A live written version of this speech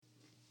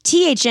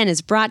THN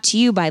is brought to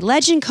you by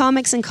Legend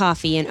Comics and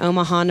Coffee in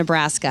Omaha,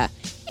 Nebraska,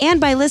 and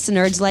by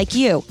listeners like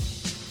you.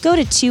 Go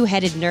to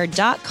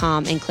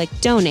twoheadednerd.com and click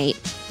donate,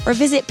 or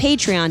visit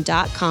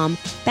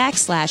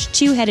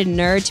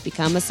patreon.com/twoheadednerd to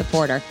become a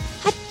supporter.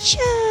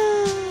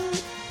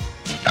 Achoo!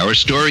 Our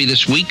story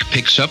this week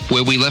picks up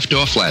where we left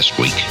off last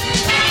week.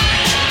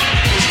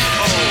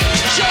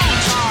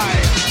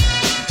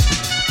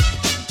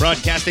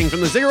 Broadcasting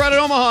from the Ziggurat in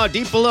Omaha,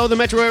 deep below the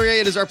metro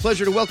area, it is our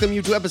pleasure to welcome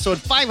you to episode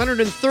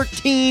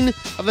 513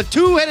 of the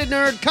Two-Headed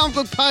Nerd Comic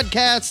Book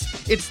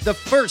Podcast. It's the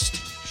first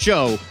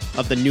show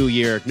of the new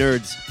year.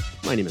 Nerds,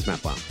 my name is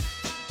Matt Baum.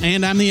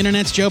 And I'm the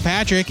Internet's Joe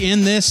Patrick.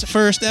 In this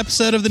first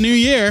episode of the new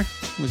year,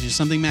 which is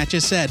something Matt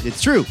just said,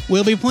 It's true.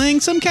 we'll be playing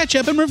some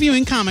catch-up and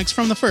reviewing comics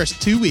from the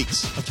first 2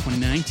 weeks of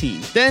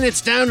 2019. Then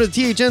it's down to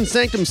the THN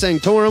Sanctum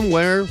Sanctorum,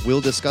 where we'll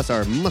discuss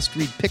our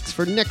must-read picks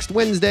for next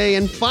Wednesday.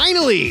 And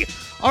finally,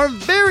 our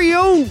very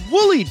own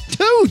Wooly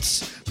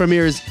Toots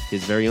premieres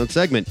his very own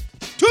segment,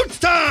 Toots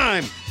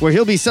Time, where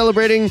he'll be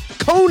celebrating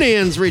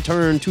Conan's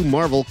return to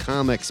Marvel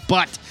Comics.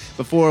 But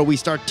before we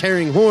start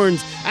tearing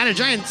horns at a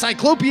giant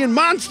cyclopean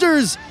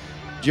monsters,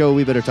 Joe,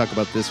 we better talk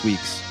about this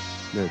week's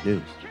Nerd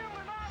News.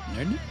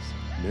 Nerd news?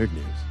 Nerd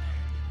News.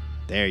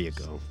 There you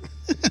go.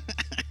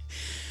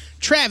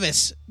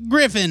 Travis,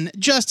 Griffin,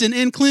 Justin,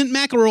 and Clint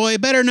McElroy,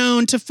 better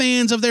known to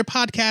fans of their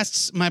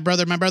podcasts, My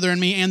Brother,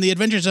 and Me, and The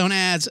Adventure Zone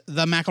as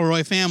The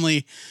McElroy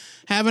Family,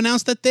 have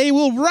announced that they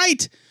will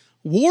write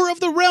War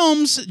of the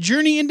Realms,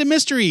 Journey into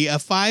Mystery, a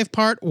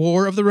 5-part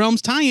War of the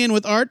Realms tie-in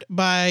with art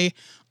by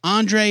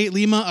Andre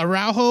Lima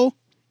Araujo.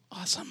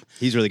 Awesome.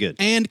 He's really good.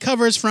 And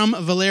covers from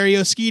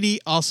Valerio Schiti,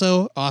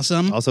 also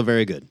awesome. Also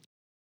very good.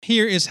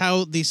 Here is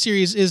how the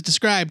series is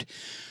described.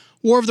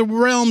 War of the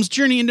Realms,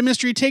 Journey into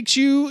Mystery takes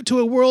you to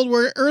a world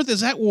where Earth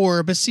is at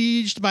war,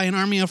 besieged by an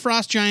army of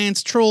frost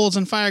giants, trolls,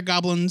 and fire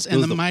goblins,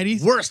 and the mighty...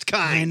 worst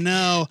kind. I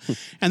know.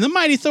 And the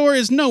mighty Thor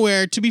is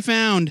nowhere to be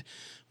found.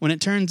 When it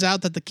turns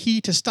out that the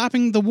key to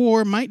stopping the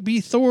war might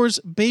be Thor's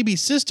baby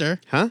sister...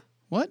 Huh?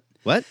 What?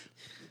 What?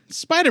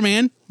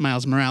 Spider-Man,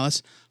 Miles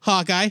Morales,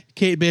 Hawkeye,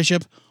 Kate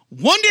Bishop,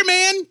 Wonder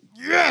Man,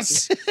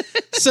 yes!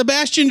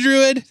 Sebastian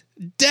Druid,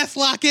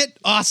 Deathlocket,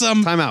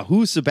 awesome. Time out.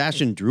 Who's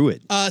Sebastian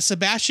Druid?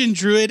 Sebastian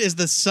Druid is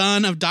the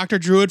son of Dr.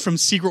 Druid from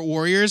Secret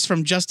Warriors,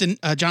 from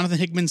Jonathan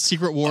Hickman's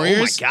Secret Warriors.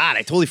 Oh my God,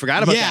 I totally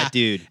forgot about that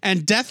dude.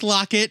 And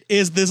Deathlocket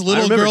is this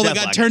little girl that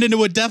got turned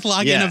into a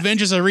Deathlocket in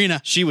Avengers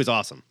Arena. She was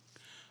awesome.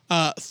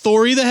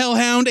 Thori the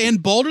Hellhound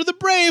and Balder the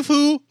Brave,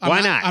 who...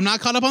 Why not? I'm not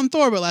caught up on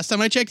Thor, but last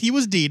time I checked, he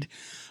was deed.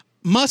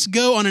 Must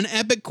go on an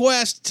epic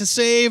quest to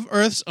save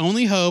Earth's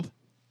only hope,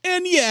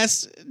 and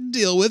yes,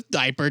 deal with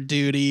diaper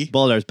duty.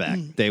 Balder's back.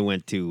 They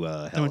went to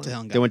Hell. They went to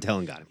Hell and got They went to Hell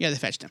and got him. Yeah, they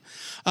fetched him.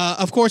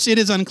 Of course, it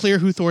is unclear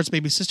who Thor's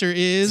baby sister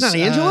is. It's not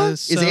Angela?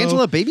 Is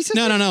Angela a baby sister?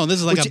 No. This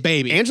is like a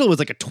baby. Angela was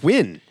like a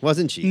twin,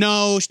 wasn't she?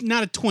 No,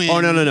 not a twin. Oh,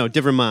 no.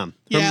 Different mom.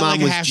 Her Yeah, mom like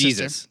a was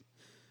half-sister. Jesus.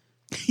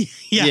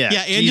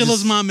 Yeah. Angela's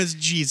Jesus. mom is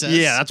Jesus.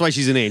 Yeah, that's why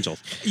she's an angel.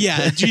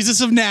 Yeah,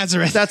 Jesus of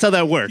Nazareth. That's how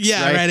that works.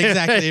 Yeah, right,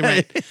 exactly,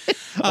 right.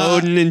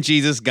 Odin and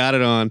Jesus got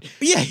it on.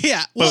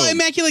 Yeah. Well, Boom.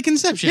 Immaculate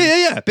Conception.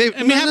 Yeah. I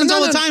mean, it happens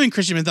all the time in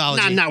Christian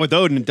mythology. Not with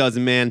Odin, it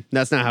doesn't, man.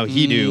 That's not how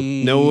he do.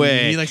 No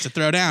way. He likes to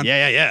throw down.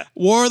 Yeah.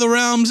 War of the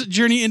Realms,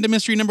 Journey into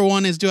Mystery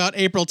 #1 is due out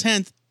April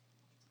 10th.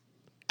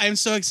 I'm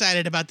so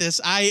excited about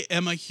this. I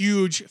am a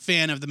huge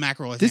fan of the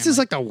McElroy This family. is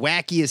like the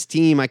wackiest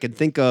team I could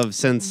think of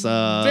since...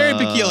 Very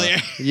peculiar.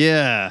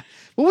 Yeah.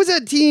 What was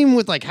that team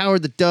with like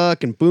Howard the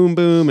Duck and Boom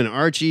Boom and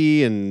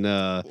Archie and...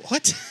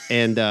 What?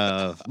 And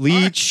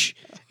Leech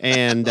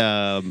and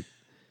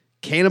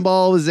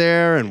Cannonball was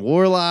there and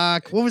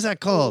Warlock. What was that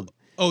called?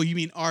 Oh, you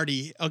mean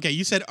Artie. Okay,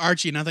 you said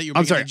Archie, and I thought you were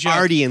I'm making sorry, a joke.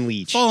 Artie and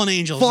Leech. Fallen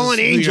Angels. Fallen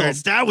is who you're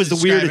Angels. That was the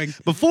describing.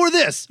 weirdest. Before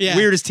this, Yeah.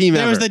 weirdest team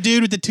ever. There was the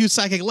dude with the 2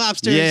 psychic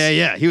lobsters.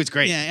 Yeah. He was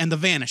great. Yeah, and the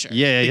Vanisher.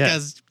 Yeah.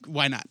 Because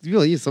why not?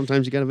 Really,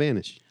 sometimes you gotta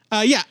vanish.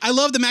 Yeah, I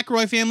love the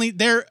McElroy family.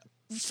 They're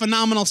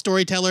phenomenal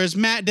storytellers.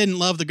 Matt didn't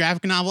love the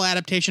graphic novel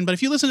adaptation, but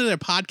if you listen to their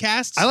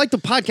podcasts... I like the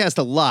podcast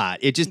a lot.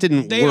 It just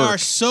didn't They work. are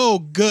so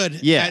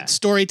good at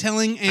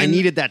storytelling. And I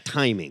needed that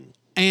timing.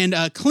 And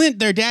Clint,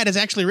 their dad, has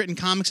actually written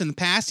comics in the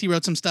past. He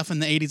wrote some stuff in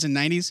the 80s and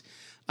 90s.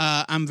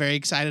 I'm very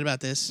excited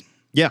about this.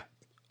 Yeah.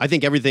 I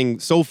think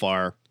everything so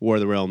far, War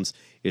of the Realms,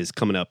 is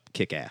coming up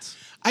kick-ass.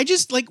 I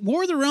just, like,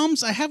 War of the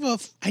Realms, I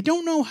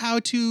don't know how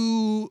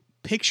to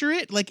picture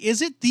it. Like,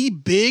 is it the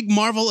big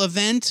Marvel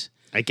event?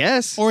 I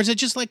guess. Or is it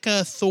just like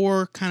a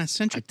Thor kind of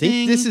centric I think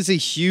thing? this is a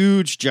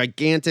huge,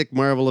 gigantic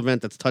Marvel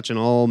event that's touching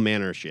all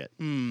manner of shit.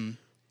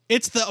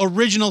 It's the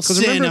original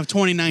sin remember, of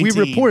 2019. We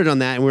reported on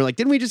that, and we were like,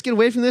 didn't we just get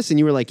away from this? And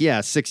you were like,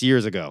 yeah, 6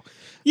 years ago.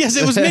 Yes,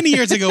 it was many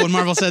years ago when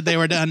Marvel said they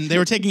were done. They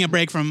were taking a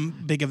break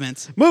from big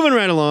events. Moving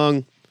right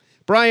along.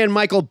 Brian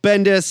Michael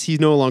Bendis, he's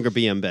no longer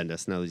BM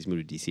Bendis now that he's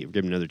moved to DC. We'll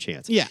give him another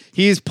chance. Yeah.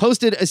 He's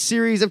posted a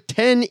series of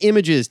 10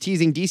 images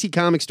teasing DC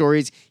comic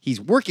stories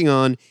he's working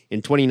on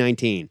in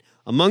 2019.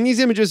 Among these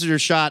images is a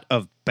shot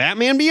of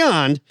Batman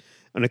Beyond,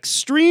 an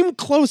extreme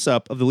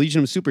close-up of the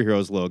Legion of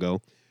Superheroes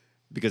logo,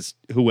 because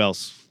who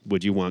else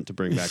would you want to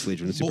bring back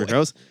Legion of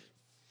Superheroes?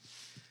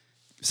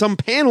 some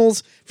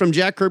panels from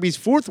Jack Kirby's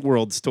Fourth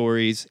World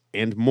stories,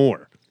 and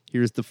more.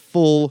 Here's the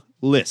full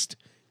list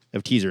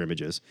of teaser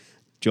images.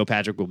 Joe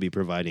Patrick will be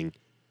providing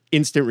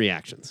instant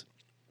reactions.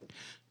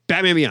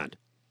 Batman Beyond.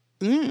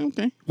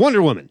 Okay.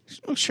 Wonder Woman.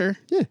 Oh, sure.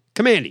 Yeah.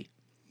 Commandy.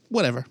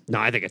 Whatever. No,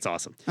 I think it's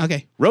awesome.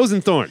 Okay. Rose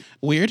and Thorn.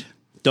 Weird.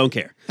 Don't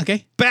care.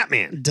 Okay.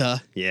 Batman. Duh.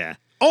 Yeah.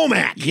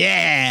 OMAC.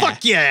 Yeah.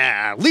 Fuck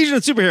yeah. Legion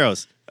of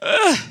Superheroes.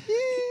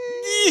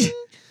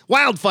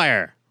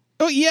 Wildfire.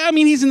 Oh, yeah. I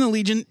mean, he's in the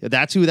Legion.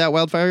 That's who that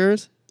Wildfire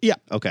is? Yeah.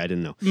 Okay, I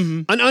didn't know.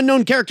 An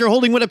unknown character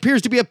holding what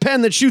appears to be a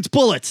pen that shoots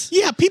bullets.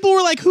 Yeah. People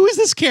were like, "Who is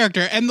this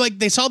character?" And like,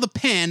 they saw the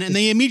pen, and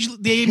they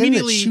immediately Pen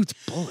that shoots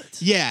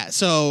bullets. Yeah.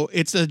 So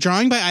it's a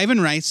drawing by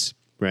Ivan Rice,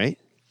 Right?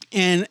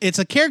 and it's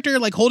a character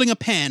like holding a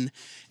pen.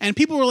 And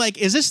people were like,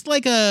 "Is this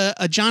like a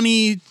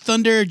Johnny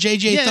Thunder,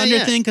 JJ Thunder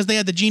thing?" Because they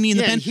had the genie in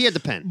the pen. He had the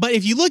pen. But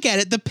if you look at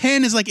it, the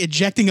pen is like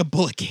ejecting a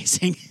bullet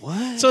casing.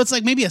 What? So it's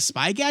like maybe a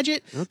spy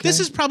gadget. Okay. This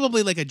is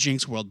probably like a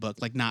Jinx World book,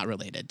 like not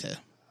related to.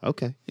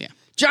 Okay. Yeah.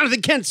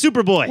 Jonathan Kent,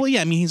 Superboy. Well, yeah.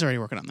 I mean, he's already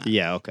working on that.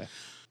 Yeah, okay.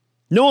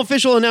 No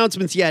official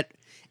announcements yet,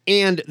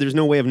 and there's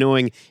no way of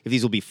knowing if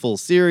these will be full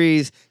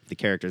series, if the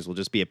characters will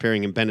just be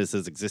appearing in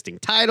Bendis' existing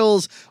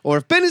titles, or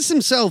if Bendis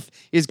himself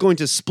is going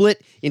to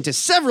split into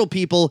several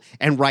people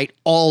and write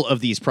all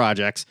of these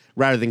projects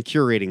rather than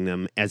curating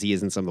them as he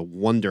is in some of the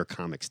Wonder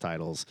Comics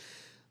titles.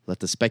 Let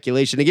the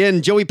speculation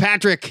again. Joey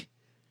Patrick,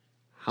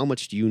 how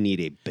much do you need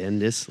a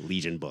Bendis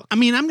Legion book? I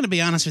mean, I'm going to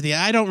be honest with you.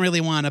 I don't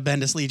really want a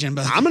Bendis Legion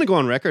book. I'm going to go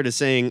on record as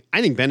saying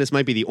I think Bendis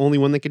might be the only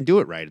one that can do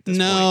it right at this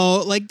point.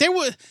 No, like there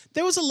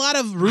was a lot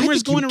of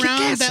rumors think he'd going kick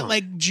around ass that on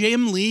like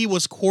Jim Lee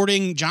was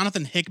courting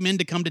Jonathan Hickman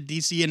to come to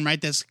DC and write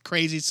this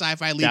crazy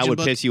sci-fi Legion That would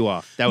book. piss you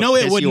off. That would No,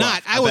 piss it would you not.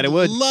 off. I bet would, it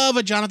would. love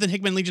a Jonathan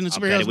Hickman Legion of I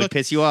bet Superheroes it would book.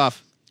 piss you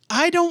off.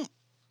 I don't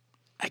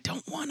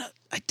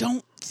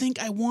think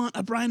I want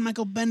a Brian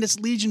Michael Bendis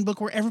Legion book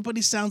where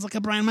everybody sounds like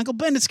a Brian Michael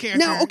Bendis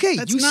character. Now, okay,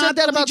 That's you not said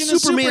that the about Legion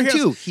of Superman, Superheroes.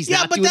 too. He's yeah,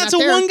 not but doing that's that a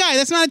there. one guy.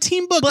 That's not a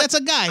team book. But That's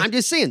a guy. I'm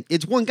just saying,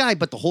 it's one guy,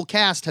 but the whole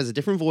cast has a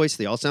different voice.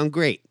 They all sound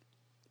great.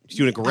 He's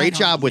doing a I great don't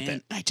job know, with man.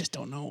 it. I just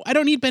don't know. I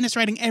don't need Bendis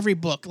writing every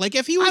book. Like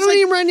if he was, I don't like,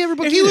 need him writing every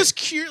book If he either. was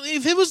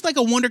if it was like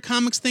a Wonder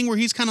Comics thing where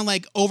he's kind of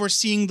like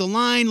overseeing the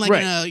line, like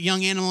Right. in a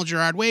Young Animal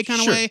Gerard Way kind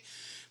of Sure. way.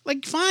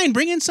 Like fine,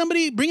 bring in some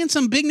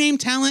big name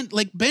talent.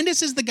 Like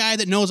Bendis is the guy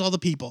that knows all the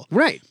people.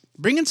 Right.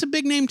 Bring in some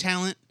big name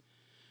talent.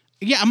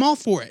 Yeah, I'm all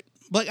for it.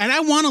 And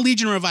I want a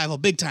Legion revival,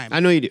 big time. I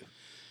know you do.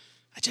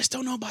 I just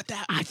don't know about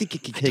that. I think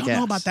it could I kick don't know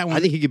ass. about that one. I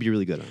think he could be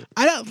really good on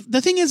it.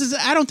 The thing is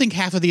I don't think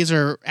half of these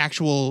are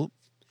actual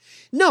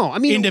No, I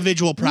mean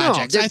individual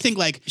projects. No, I think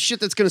like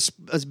shit that's going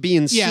to be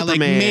in yeah, Superman. like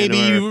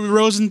maybe or,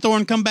 Rose and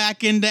Thorn come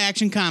back into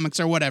Action Comics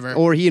or whatever.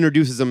 or he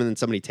introduces them and then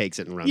somebody takes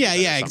it and runs. Yeah, with it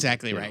or yeah, something,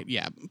 exactly you right. know?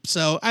 Yeah.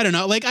 So I don't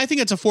know. Like I think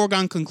it's a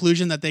foregone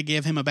conclusion that they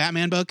give him a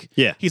Batman book.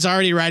 Yeah. He's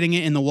already writing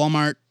it in the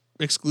Walmart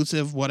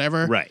exclusive,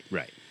 whatever. Right,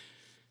 right.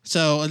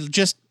 So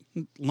just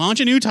launch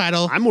a new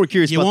title. I'm more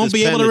curious You about won't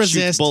this be pen able to that shoots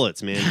resist.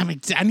 bullets, man.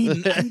 I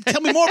mean,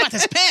 tell me more about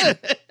this pen.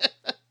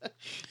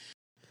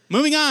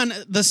 Moving on,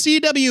 the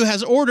CW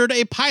has ordered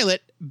a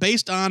pilot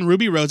based on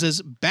Ruby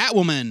Rose's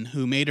Batwoman,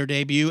 who made her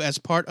debut as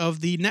part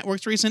of the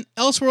network's recent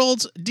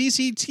Elseworlds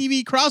DC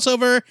TV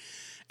crossover,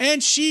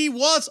 and she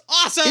was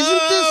awesome.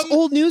 Isn't this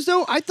old news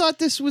though? I thought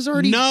this was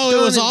already No, done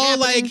it was and all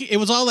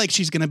happening. like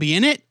she's gonna be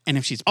in it, and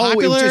if she's Oh, it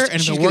was popular just and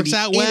if she's it gonna works be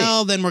out in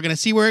well, then we're gonna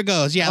see where it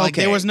goes. Yeah, like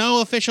Okay. there was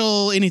no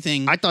official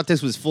anything. I thought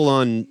this was full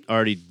on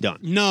already done.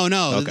 No.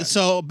 Okay.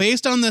 So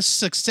based on the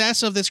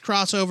success of this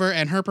crossover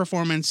and her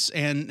performance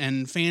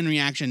and fan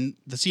reaction,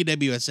 the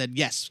CW has said,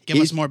 yes, give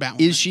us more Batwoman.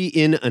 Is she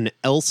in an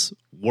else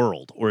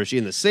world, or is she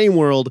in the same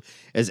world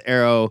as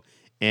Arrow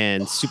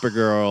and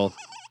Supergirl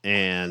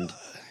and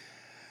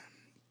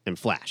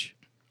Flash?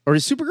 Or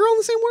is Supergirl in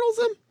the same world as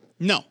them?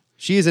 No.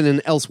 She is in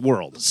an else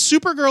world.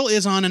 Supergirl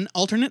is on an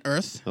alternate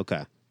Earth.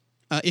 Okay.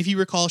 If you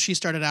recall, she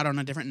started out on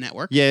a different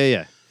network.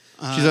 Yeah.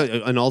 She's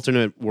an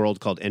alternate world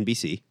called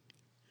NBC.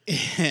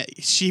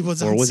 She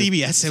was Or on was it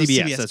CBS. It was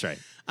CBS, that's right.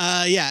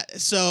 Yeah.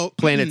 So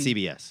Planet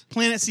CBS.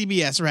 Planet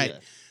CBS, right. Yeah.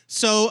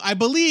 So I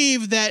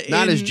believe that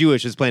Not as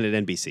Jewish as Planet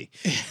NBC.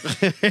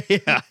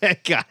 Yeah,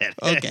 got it.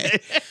 Okay.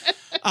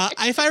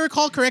 If I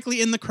recall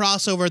correctly, in the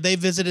crossover, they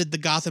visited the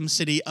Gotham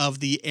City of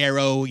the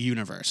Arrow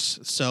universe.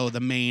 So the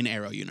main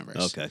Arrow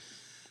universe. Okay.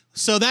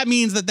 So that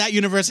means that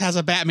universe has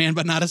a Batman,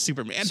 but not a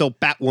Superman. So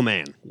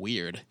Batwoman.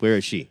 Weird. Where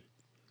is she?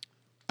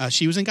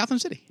 She was in Gotham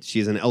City.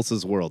 She's in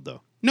Elsa's world,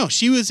 though. No,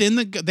 she was in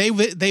they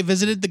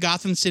visited the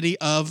Gotham City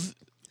of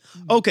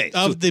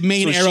the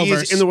main so Arrowverse.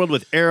 She's in the world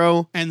with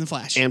Arrow and the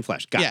Flash. and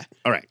Flash. Got it.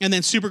 All right. And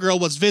then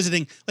Supergirl was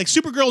visiting. Like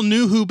Supergirl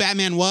knew who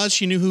Batman was.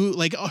 She knew who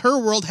her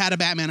world had a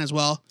Batman as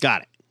well.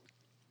 Got it.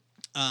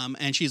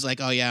 And she's like,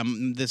 oh yeah,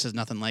 this is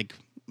nothing like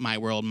my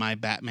world, my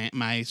Batman,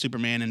 my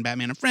Superman and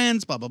Batman are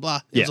friends, blah, blah, blah.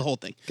 It was a whole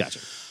thing. Gotcha.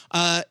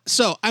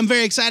 So I'm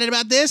very excited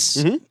about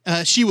this.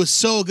 She was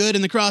so good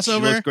in the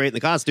crossover. She looks great in the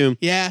costume.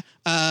 Yeah.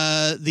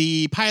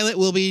 The pilot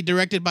will be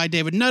directed by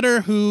David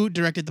Nutter, who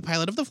directed the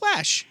pilot of The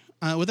Flash,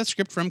 with a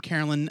script from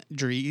Carolyn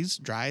Dries,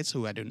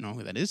 who I don't know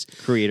who that is.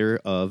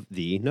 Creator of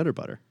the Nutter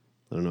Butter.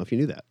 I don't know if you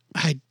knew that.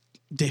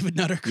 David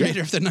Nutter, creator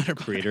of the Nutter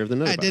Bar. Creator of the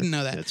Nutter Bar. I didn't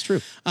know that. That's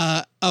true.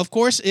 Of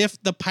course,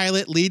 if the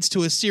pilot leads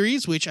to a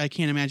series, which I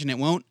can't imagine it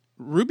won't,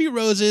 Ruby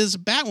Rose's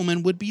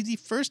Batwoman would be the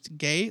first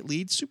gay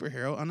lead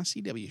superhero on a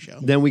CW show.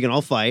 Then we can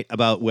all fight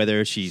about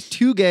whether she's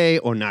too gay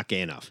or not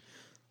gay enough.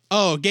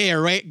 Oh, gay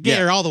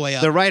or all the way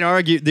up.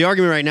 The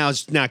argument right now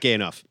is not gay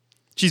enough.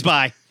 She's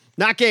bi.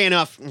 Not gay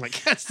enough. I'm like,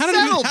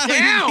 settle how do you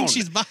down. think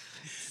she's bi?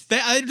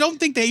 I don't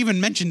think they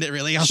even mentioned it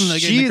really.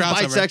 She's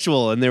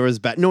bisexual, and there was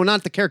no,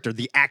 not the character.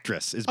 The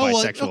actress is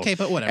bisexual. Well, okay,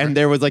 but whatever. And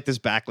there was like this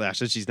backlash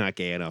that she's not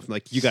gay enough. I'm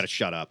like, you got to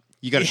shut up.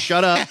 You got to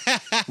shut up.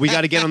 We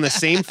got to get on the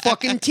same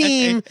fucking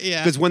team.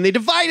 Yeah. Because when they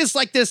divide us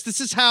like this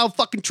is how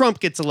fucking Trump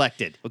gets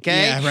elected.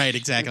 Okay. Yeah. Right.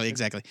 Exactly.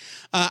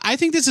 I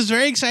think this is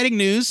very exciting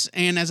news.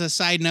 And as a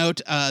side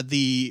note,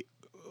 the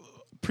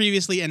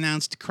previously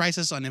announced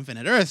Crisis on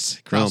Infinite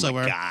Earths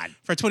crossover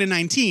for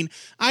 2019,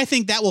 I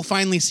think that will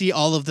finally see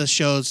all of the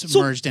shows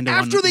merged into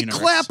one universe. After they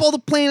clap all the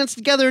planets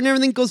together and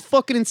everything goes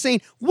fucking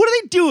insane, what do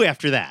they do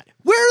after that?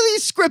 Where do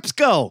these scripts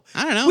go?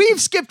 I don't know. We've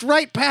skipped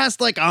right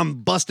past, like,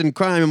 I'm busting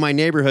crime in my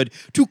neighborhood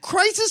to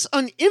Crisis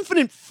on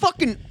Infinite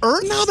fucking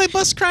Earth? No, they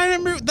bust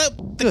crime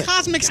the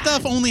cosmic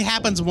stuff only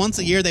happens once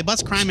a year. They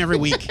bust crime every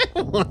week.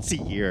 Once a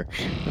year.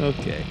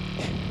 Okay.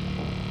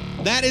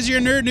 That is your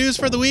nerd news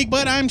for the week,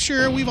 but I'm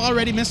sure we've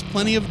already missed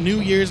plenty of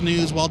New Year's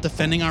news while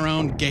defending our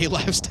own gay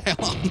lifestyle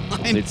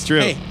online. It's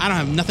true. Hey, I don't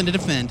have nothing to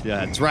defend.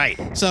 Yeah, that's right.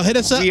 So hit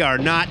us up. We are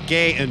not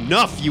gay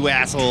enough, you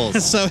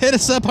assholes. So hit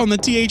us up on the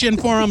THN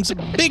Forum's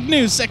Big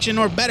News section,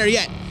 or better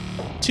yet,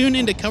 tune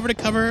in to Cover to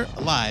Cover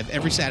Live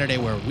every Saturday,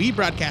 where we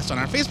broadcast on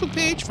our Facebook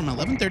page from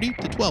 11:30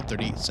 to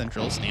 12:30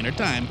 Central Standard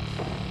Time.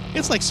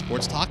 It's like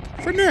sports talk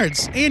for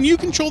nerds, and you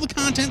control the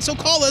content, so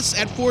call us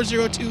at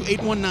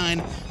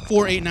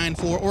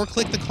 402-819-4894 or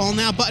click the Call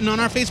Now button on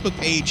our Facebook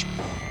page.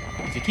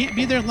 If you can't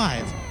be there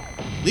live,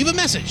 leave a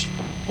message,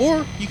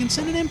 or you can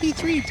send an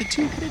MP3 to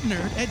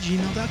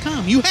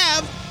twoheadednerd@gmail.com. You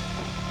have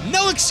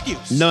no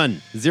excuse.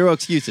 None. Zero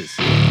excuses.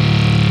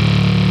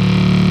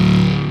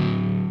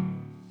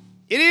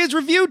 It is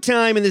review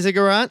time in the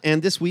Ziggurat,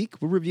 and this week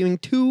we're reviewing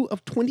 2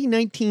 of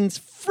 2019's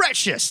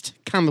freshest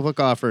comic book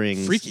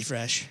offerings. Freaky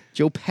fresh.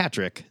 Joe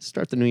Patrick,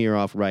 start the new year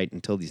off right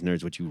and tell these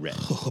nerds what you read.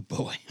 Oh,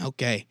 boy.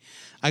 Okay.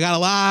 I got a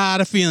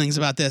lot of feelings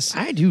about this.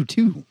 I do,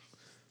 too.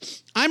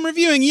 I'm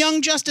reviewing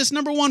Young Justice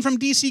 #1 from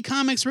DC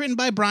Comics, written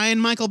by Brian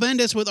Michael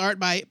Bendis, with art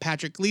by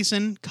Patrick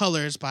Gleason,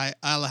 colors by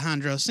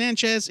Alejandro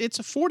Sanchez. It's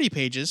 40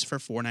 pages for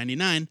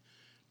 $4.99.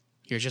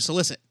 Here's your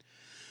solicit.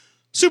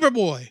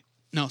 Superboy.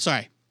 No,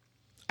 sorry.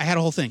 I had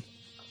a whole thing.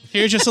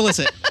 Here's your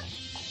solicit.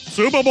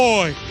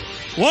 Superboy,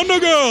 Wonder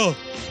Girl,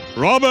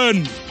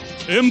 Robin,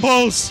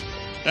 Impulse,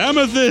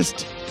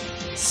 Amethyst.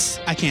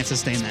 I can't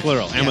sustain that.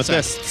 Plural. Yeah,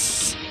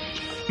 Amethysts.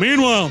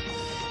 Meanwhile,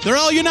 they're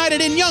all united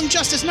in Young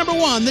Justice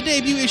 #1, the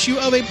debut issue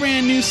of a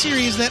brand new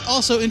series that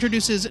also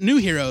introduces new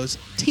heroes,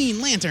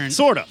 Teen Lantern.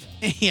 Sort of.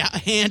 Yeah,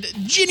 and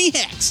Ginny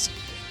Hex,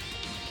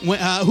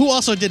 who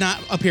also did not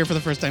appear for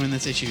the first time in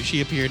this issue. She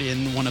appeared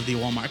in one of the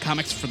Walmart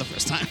comics for the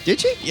first time. Did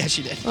she? Yeah,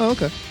 she did. Oh,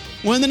 okay.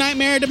 When the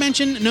Nightmare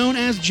Dimension, known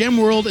as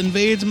Gemworld,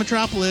 invades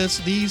Metropolis,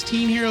 these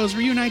teen heroes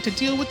reunite to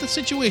deal with the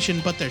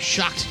situation, but they're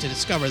shocked to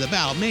discover the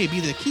battle may be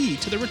the key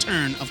to the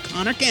return of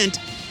Connor Kent,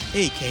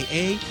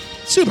 a.k.a.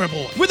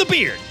 Superboy. With a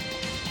beard.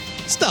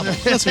 Stubble,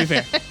 let's be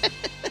fair.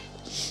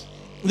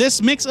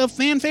 This mix of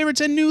fan favorites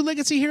and new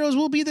legacy heroes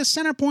will be the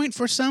center point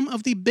for some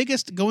of the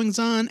biggest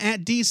goings-on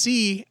at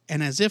DC.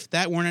 And as if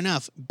that weren't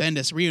enough,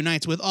 Bendis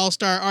reunites with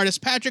all-star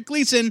artist Patrick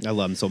Gleason. I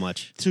love him so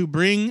much. To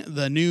bring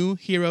the new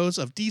heroes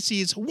of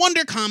DC's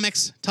Wonder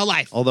Comics to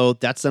life. Although,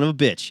 that son of a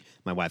bitch,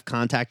 my wife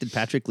contacted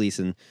Patrick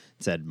Gleason,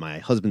 said, my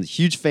husband's a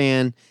huge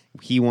fan.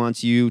 He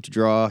wants you to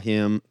draw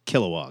him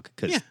Kilowog,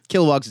 because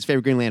Kilowog's his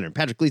favorite Green Lantern.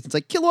 Patrick Gleason's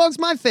like, Kilowog's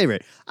my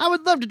favorite. I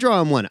would love to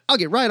draw him one. I'll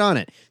get right on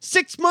it.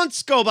 6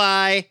 months go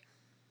by.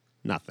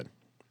 Nothing.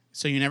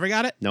 So you never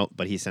got it? No,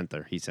 but he sent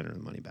her the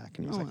money back,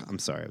 and he was like, I'm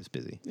sorry, I was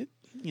busy.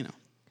 You know.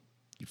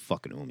 You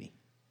fucking owe me.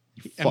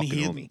 You I mean,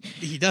 fucking owe me.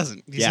 He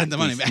doesn't. He sent the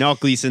money back. No,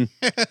 Gleason.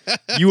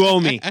 You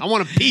owe me. I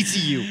want a piece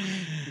of you.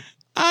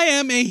 I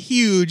am a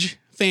huge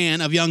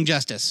fan of Young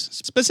Justice,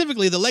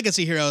 specifically the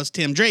legacy heroes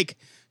Tim Drake,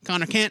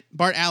 Connor Kent,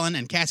 Bart Allen,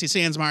 and Cassie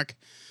Sandsmark.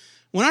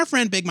 When our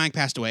friend Big Mike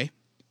passed away,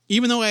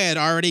 even though I had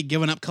already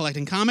given up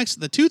collecting comics,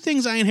 the 2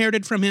 things I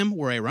inherited from him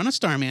were a run of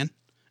Starman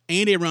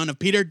and a run of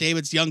Peter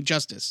David's Young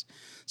Justice.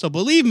 So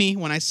believe me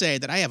when I say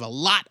that I have a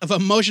lot of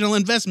emotional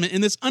investment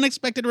in this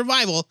unexpected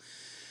revival,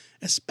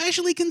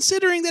 especially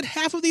considering that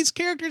half of these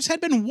characters had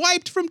been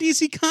wiped from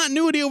DC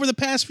continuity over the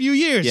past few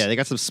years. Yeah, they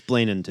got some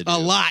splaining to do. A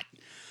lot.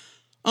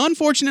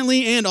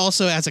 Unfortunately, and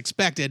also as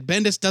expected,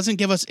 Bendis doesn't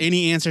give us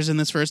any answers in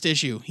this first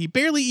issue. He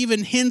barely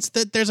even hints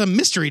that there's a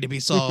mystery to be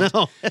solved.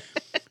 No.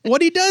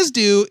 What he does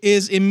do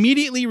is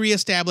immediately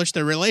reestablish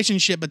the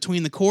relationship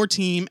between the core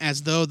team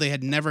as though they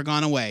had never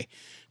gone away.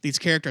 These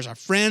characters are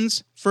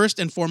friends, first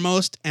and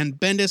foremost, and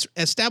Bendis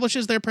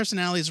establishes their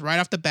personalities right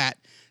off the bat.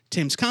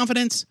 Tim's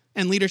confidence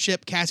and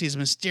leadership, Cassie's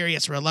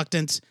mysterious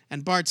reluctance,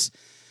 and Bart's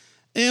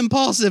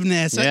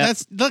Impulsiveness. Yeah.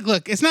 That's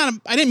look. It's not.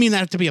 I didn't mean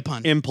that to be a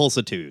pun.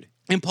 Impulsitude.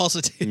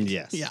 Impulsitude.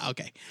 Yes. Yeah.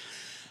 Okay.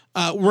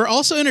 We're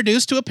also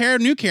introduced to a pair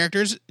of new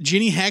characters,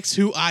 Ginny Hex,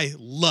 who I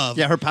love.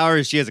 Yeah, her power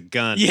is she has a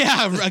gun.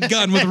 Yeah, a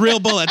gun with real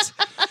bullets.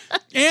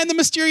 And the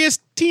mysterious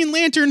Teen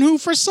Lantern, who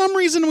for some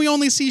reason we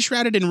only see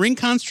shrouded in ring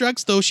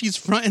constructs, though she's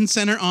front and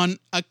center on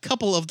a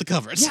couple of the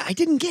covers. Yeah, I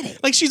didn't get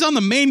it. Like she's on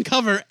the main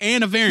cover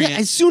and a variant. Yeah,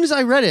 as soon as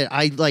I read it,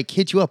 I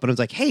hit you up and I was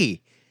like,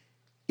 hey,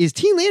 is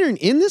Teen Lantern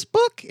in this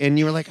book? And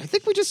you were like, I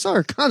think we just saw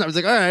her con. I was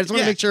like, all right, I just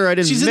want to make sure I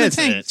didn't She's miss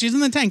in the tank. it. She's in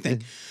the tank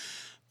thing.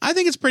 I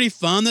think it's pretty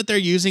fun that they're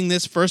using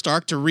this first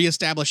arc to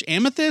reestablish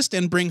Amethyst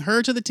and bring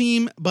her to the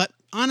team, but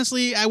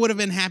honestly, I would have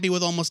been happy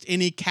with almost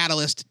any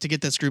catalyst to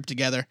get this group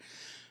together.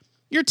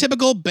 Your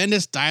typical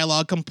Bendis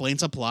dialogue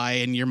complaints apply,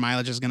 and your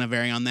mileage is going to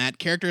vary on that.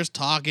 Characters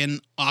talk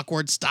in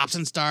awkward stops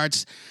and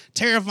starts.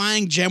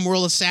 Terrifying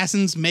Gemworld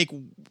assassins make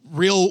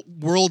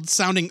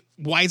real-world-sounding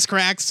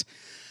wisecracks,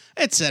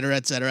 etc.,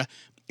 etc.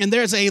 And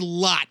there's a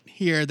lot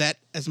here that,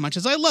 as much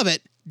as I love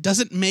it,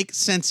 doesn't make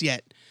sense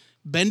yet.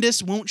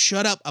 Bendis won't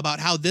shut up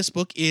about how this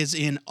book is,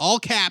 in all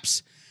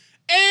caps,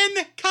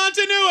 in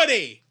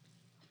continuity.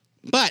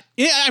 But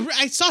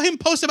I saw him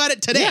post about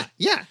it today.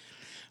 Yeah.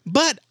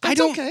 But That's I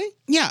don't. okay.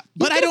 Yeah,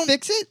 but I don't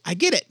fix it. I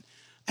get it.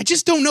 I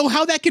just don't know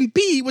how that can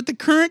be with the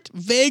current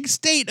vague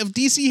state of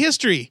DC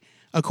history.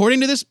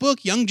 According to this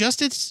book, Young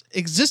Justice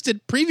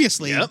existed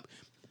previously. Yep.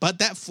 But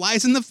that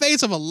flies in the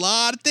face of a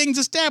lot of things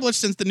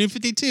established since the New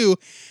 52,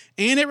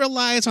 and it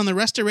relies on the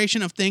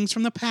restoration of things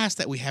from the past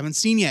that we haven't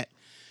seen yet.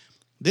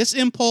 This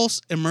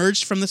impulse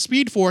emerged from the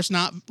Speed Force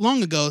not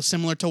long ago,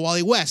 similar to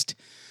Wally West.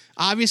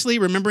 Obviously,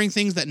 remembering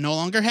things that no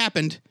longer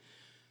happened.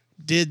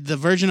 Did the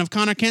version of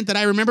Connor Kent that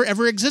I remember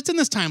ever exist in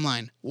this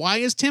timeline? Why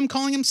is Tim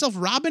calling himself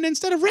Robin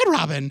instead of Red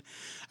Robin?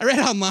 I read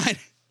online,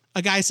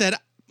 a guy said,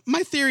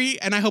 my theory,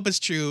 and I hope it's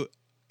true,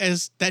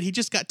 is that he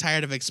just got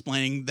tired of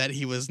explaining that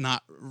he was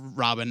not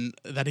Robin,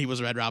 that he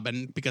was Red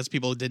Robin, because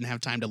people didn't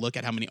have time to look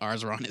at how many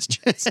R's were on his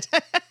chest.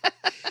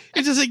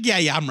 He's just like,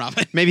 yeah, I'm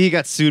Robin. Maybe he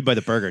got sued by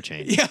the burger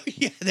chain. Yeah,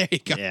 there you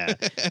go. Yeah.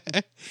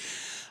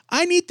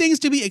 I need things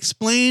to be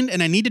explained,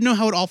 and I need to know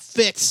how it all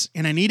fits,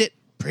 and I need it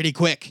pretty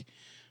quick.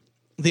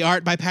 The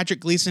art by Patrick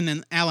Gleason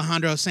and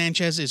Alejandro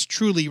Sanchez is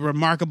truly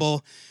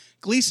remarkable.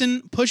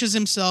 Gleason pushes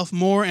himself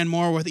more and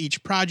more with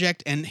each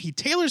project, and he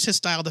tailors his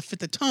style to fit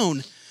the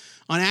tone.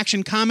 On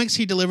Action Comics,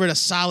 he delivered a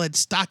solid,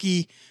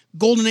 stocky,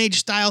 Golden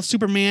Age-style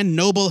Superman,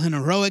 noble and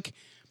heroic.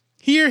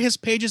 Here, his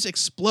pages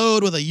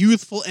explode with a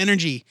youthful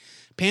energy.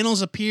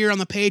 Panels appear on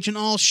the page in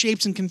all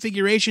shapes and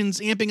configurations,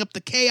 amping up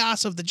the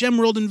chaos of the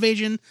Gemworld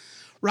invasion.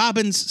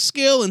 Robin's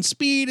skill and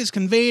speed is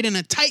conveyed in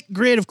a tight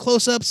grid of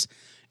close-ups.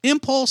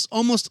 Impulse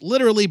almost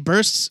literally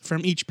bursts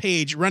from each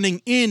page,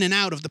 running in and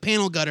out of the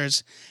panel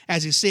gutters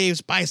as he saves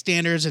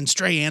bystanders and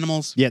stray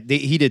animals. Yeah,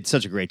 he did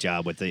such a great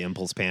job with the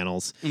Impulse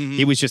panels. Mm-hmm.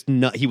 He was just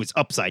he was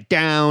upside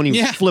down. He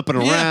was flipping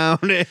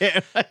around.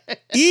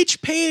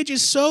 Each page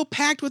is so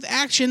packed with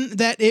action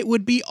that it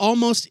would be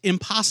almost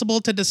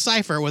impossible to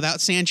decipher without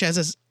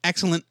Sanchez's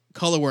excellent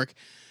color work.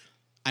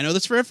 I know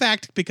this for a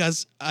fact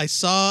because I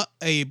saw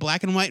a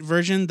black and white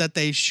version that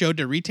they showed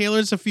to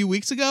retailers a few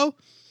weeks ago.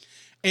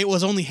 It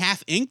was only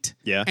half inked,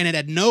 and it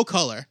had no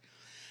color.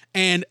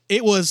 And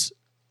it was,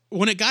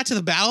 when it got to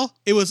the battle,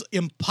 it was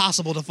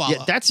impossible to follow.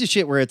 Yeah, that's the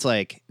shit where it's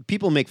like,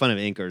 people make fun of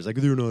inkers, like,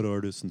 they're not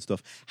artists and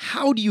stuff.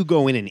 How do you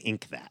go in and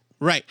ink that?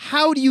 Right.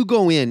 How do you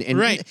go in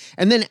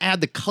and then add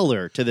the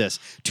color to this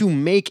to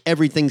make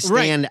everything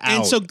stand out?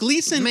 And so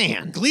Gleason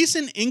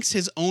inks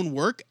his own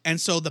work, and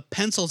so the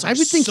pencils are I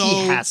would think so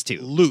he has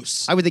to.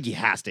 loose. I would think he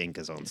has to ink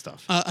his own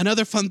stuff.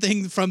 Another fun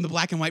thing from the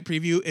black and white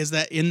preview is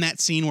that in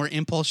that scene where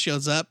Impulse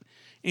shows up,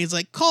 and he's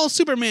like, call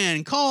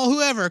Superman, call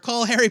whoever,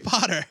 call Harry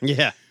Potter.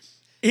 Yeah.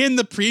 In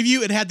the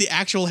preview, it had the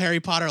actual Harry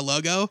Potter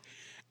logo.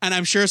 And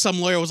I'm sure some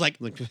lawyer was like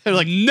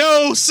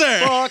no, sir.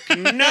 Fuck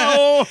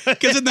no.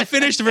 Because in the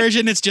finished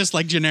version, it's just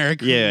like generic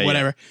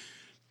whatever.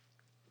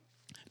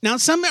 Now,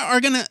 some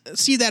are going to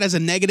see that as a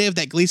negative,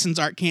 that Gleason's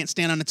art can't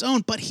stand on its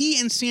own, but he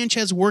and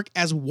Sanchez work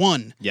as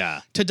one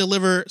to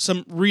deliver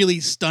some really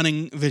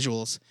stunning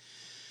visuals.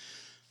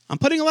 I'm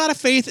putting a lot of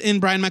faith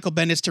in Brian Michael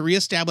Bendis to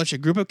reestablish a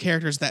group of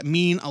characters that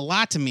mean a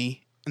lot to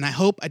me, and I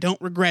hope I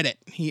don't regret it.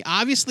 He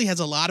obviously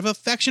has a lot of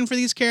affection for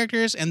these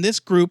characters and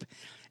this group,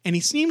 and he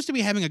seems to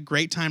be having a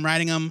great time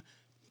writing them.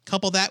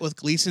 Couple that with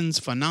Gleason's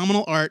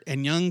phenomenal art,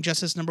 and Young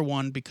Justice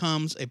 #1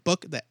 becomes a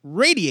book that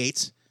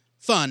radiates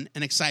fun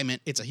and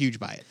excitement. It's a huge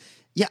buy it.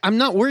 Yeah, I'm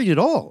not worried at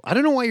all. I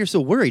don't know why you're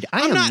so worried.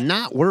 I am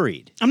not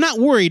worried. I'm not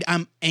worried.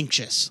 I'm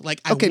anxious. Like,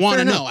 I want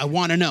to know. I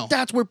want to know.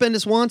 That's where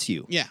Bendis wants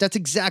you. Yeah. That's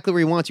exactly where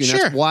he wants you. And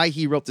that's why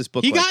he wrote this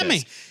book He like got this.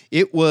 me.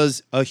 It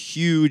was a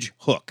huge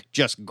hook.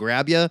 Just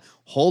grab you,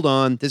 hold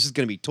on. This is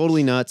going to be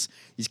totally nuts.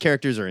 These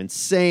characters are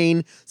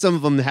insane. Some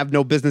of them have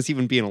no business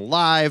even being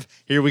alive.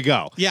 Here we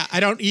go. Yeah, I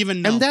don't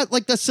even know. And that,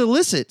 like, the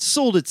solicit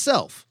sold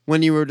itself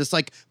when you were just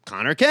like,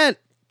 Connor Kent,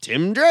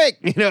 Tim Drake,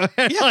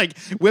 like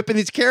whipping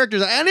these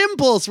characters. And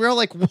Impulse, we're all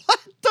like, what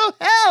the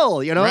the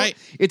hell? You know? Right.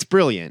 It's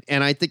brilliant,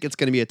 and I think it's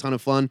going to be a ton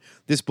of fun.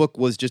 This book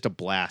was just a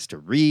blast to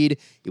read.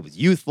 It was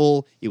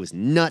youthful. It was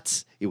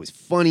nuts. It was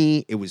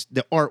funny.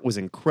 The art was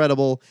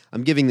incredible.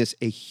 I'm giving this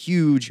a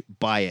huge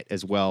buy it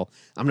as well.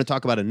 I'm going to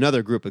talk about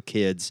another group of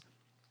kids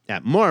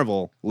at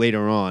Marvel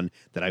later on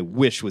that I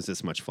wish was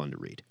this much fun to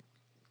read.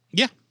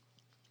 Yeah.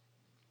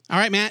 All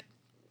right, Matt.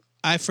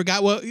 I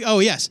forgot what... Oh,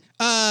 yes.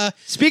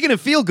 Speaking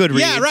of feel-good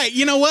reads... Yeah, right.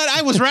 You know what?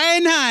 I was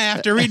riding high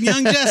after reading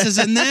Young Justice,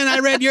 and then I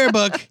read your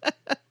book.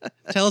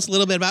 Tell us a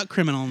little bit about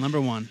Criminal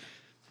 #1.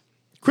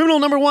 Criminal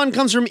 #1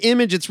 comes from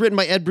Image. It's written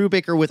by Ed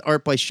Brubaker with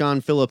art by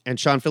Sean Phillips, and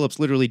Sean Phillips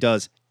literally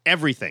does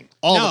everything.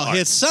 All the art.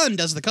 His son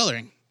does the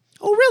coloring.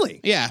 Oh, really?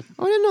 Yeah.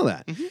 Oh, I didn't know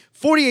that.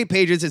 48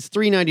 pages. It's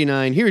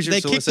 $3.99. Here's your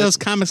They kicked those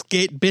Comics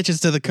Gate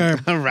bitches to the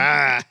curb. All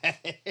right.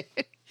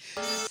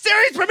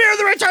 Series premiere of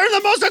the return of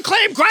the most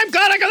acclaimed crime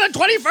comic of the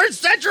 21st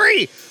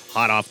century.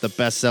 Hot off the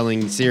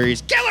best-selling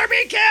series Killer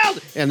Be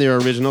Killed and their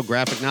original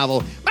graphic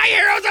novel My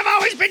Heroes Have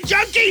Always Been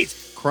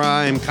Junkies.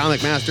 Crime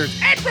comic masters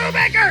Ed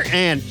Brubaker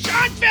and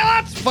Sean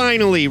Phillips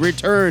finally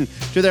return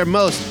to their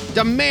most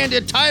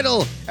demanded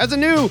title as a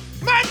new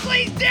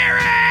monthly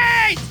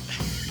series.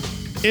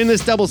 In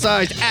this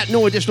double-sized, at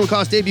no additional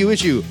cost debut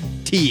issue,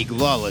 Teague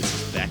Lawless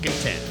is back in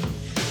town,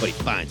 but he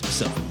finds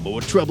himself in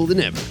more trouble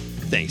than ever,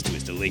 thanks to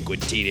his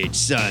delinquent teenage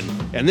son.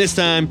 And this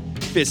time,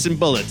 fists and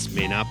bullets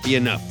may not be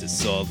enough to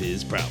solve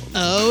his problems.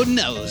 Oh,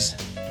 noes.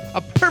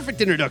 A perfect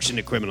introduction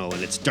to Criminal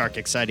and its dark,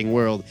 exciting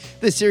world.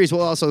 This series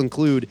will also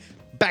include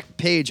back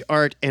page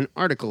art and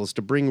articles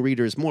to bring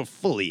readers more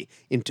fully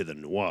into the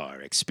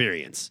noir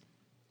experience.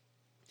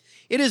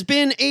 It has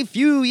been a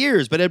few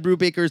years, but Ed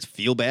Brubaker's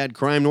feel-bad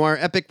crime noir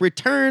epic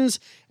returns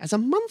as a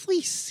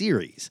monthly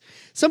series,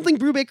 something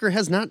Brubaker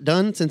has not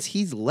done since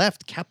he's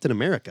left Captain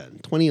America in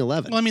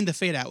 2011. Well, I mean, The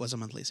Fade Out was a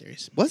monthly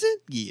series. Was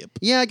it? Yep.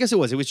 Yeah, I guess it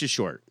was. It was just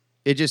short.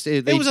 It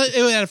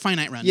had a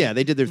finite run. Yeah,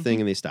 they did their thing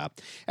and they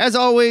stopped. As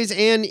always,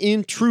 and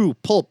in true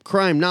pulp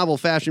crime novel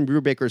fashion,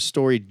 Brubaker's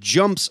story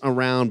jumps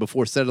around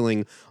before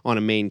settling on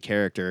a main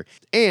character.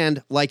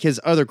 And like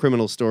his other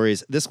criminal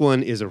stories, this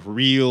one is a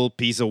real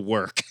piece of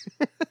work.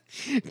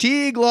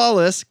 Teague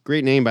Lawless,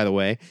 great name by the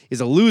way,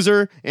 is a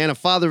loser and a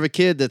father of a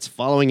kid that's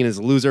following in his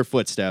loser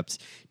footsteps.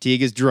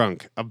 Teague is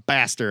drunk, a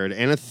bastard,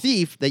 and a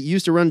thief that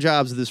used to run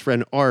jobs with his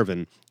friend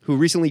Arvin, who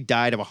recently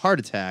died of a heart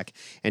attack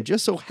and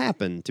just so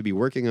happened to be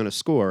working on a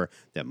score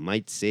that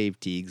might save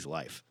Teague's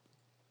life.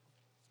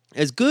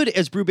 As good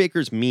as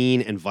Brubaker's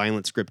mean and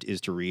violent script is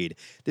to read,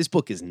 this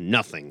book is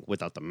nothing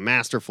without the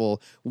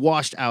masterful,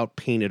 washed-out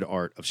painted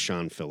art of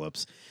Sean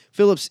Phillips.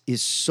 Phillips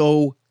is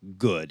so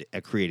good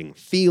at creating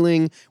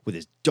feeling with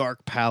his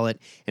dark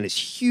palette and his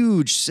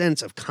huge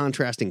sense of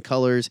contrasting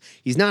colors.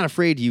 He's not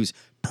afraid to use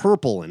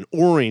purple and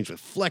orange with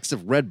flecks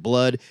of red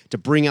blood to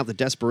bring out the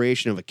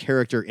desperation of a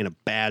character in a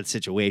bad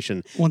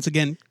situation. Once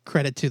again,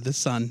 credit to the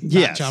son, not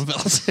Yes. John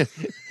Phillips.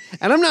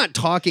 And I'm not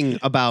talking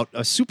about a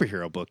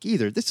superhero book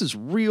either. This is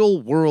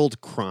real-world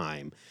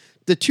crime.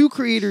 The two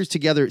creators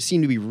together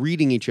seem to be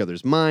reading each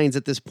other's minds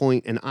at this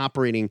point and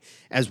operating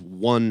as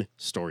one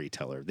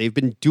storyteller. They've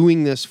been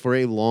doing this for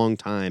a long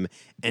time,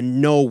 and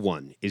no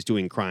one is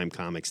doing crime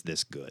comics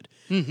this good.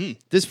 Mm-hmm.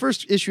 This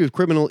first issue of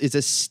Criminal is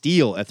a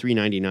steal at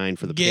 $3.99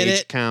 for the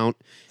page count.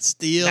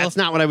 Steal. That's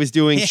not what I was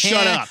doing.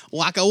 Shut up.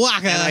 Waka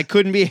waka. And I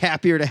couldn't be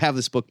happier to have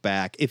this book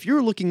back. If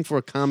you're looking for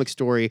a comic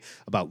story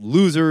about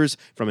losers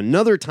from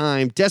another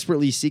time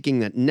desperately seeking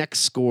that next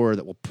score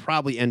that will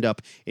probably end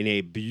up in a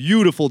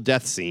beautiful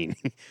death scene,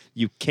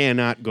 you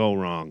cannot go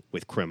wrong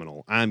with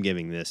Criminal. I'm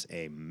giving this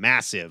a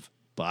massive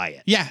buy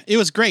it. Yeah, it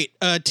was great.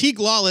 Teague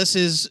Lawless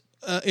is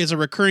a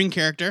recurring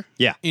character.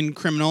 Yeah. In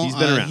Criminal. He's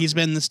been around. He's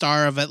been the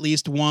star of at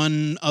least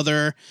one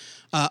other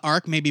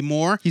arc, maybe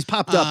more. He's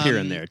popped up here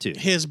and there too.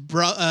 His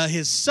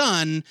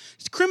son.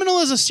 Criminal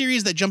is a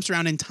series that jumps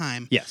around in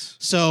time. Yes.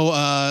 So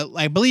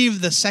I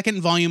believe the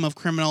second volume of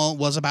Criminal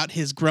was about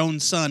his grown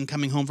son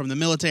coming home from the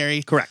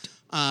military. Correct.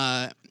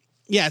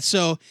 Yeah.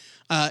 So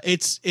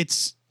it's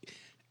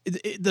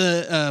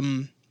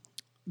the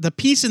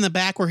piece in the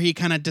back where he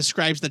kind of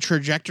describes the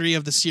trajectory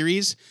of the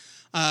series.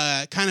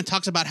 Kind of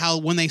talks about how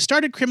when they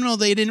started Criminal,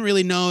 they didn't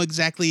really know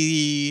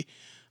exactly.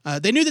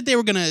 They knew that they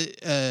were going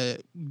to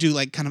do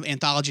like kind of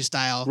anthology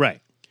style.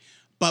 Right.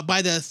 But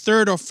by the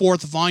third or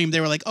fourth volume, they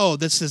were like, oh,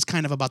 this is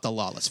kind of about the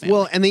Lawless family.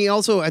 Well, and they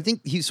also, I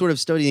think he's sort of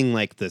studying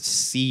like the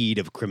seed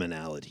of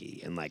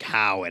criminality and like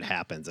how it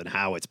happens and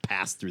how it's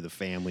passed through the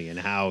family and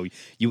how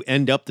you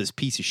end up this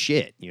piece of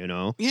shit, you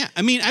know? Yeah.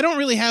 I mean, I don't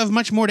really have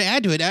much more to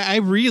add to it. I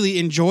really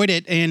enjoyed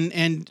it.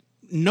 And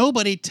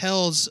nobody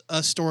tells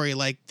a story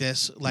like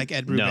this, like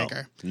Ed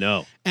Brubaker.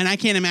 No. And I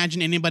can't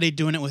imagine anybody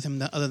doing it with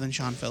him other than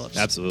Sean Phillips.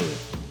 Absolutely.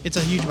 It's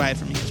a huge buy it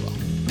for me as well.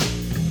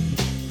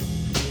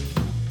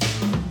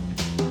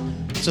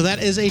 So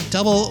that is a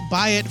double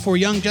buy it for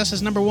Young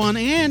Justice #1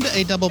 and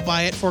a double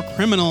buy it for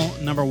Criminal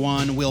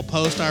 #1. We'll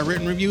post our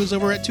written reviews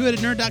over at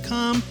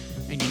twoheadednerd.com,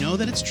 and you know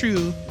that it's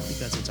true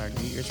because it's our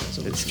New Year's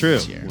resolution. It's true.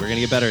 This year. We're going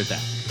to get better at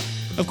that.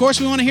 Of course,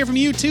 we want to hear from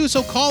you too,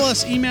 so call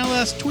us, email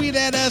us, tweet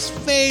at us,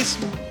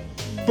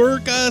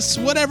 burk us,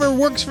 whatever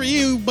works for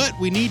you, but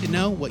we need to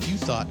know what you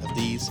thought of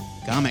these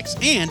comics.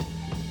 And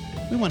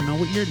we want to know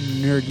what your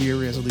nerd year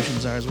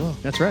resolutions are as well.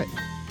 That's right.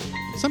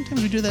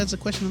 Sometimes we do that as a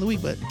question of the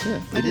week, but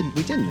Yeah, we didn't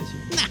this year.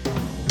 nah.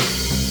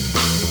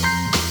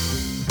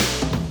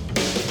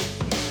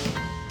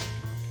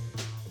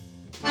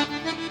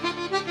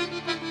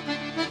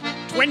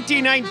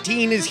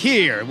 2019 is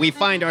here. We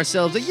find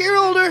ourselves a year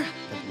older,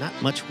 but not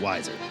much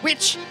wiser.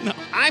 Which,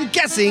 I'm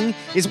guessing,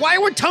 is why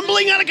we're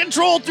tumbling out of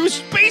control through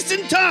space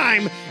and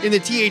time in the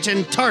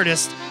THN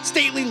TARDIS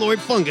stately Lord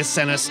Fungus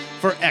sent us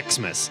for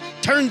Xmas.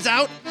 Turns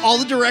out, all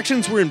the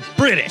directions were in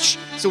British,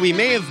 so we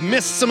may have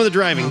missed some of the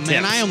driving tips.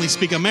 Man, I only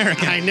speak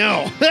American. I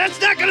know.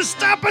 That's not going to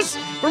stop us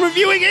from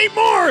reviewing 8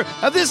 more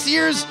of this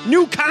year's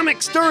new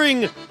comics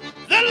during the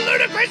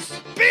Ludicrous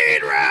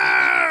Speed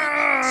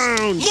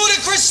Round!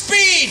 Ludicrous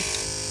speed!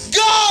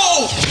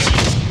 Go!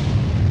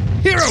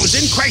 Heroes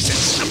in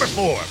Crisis, number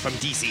 4 from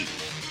DC.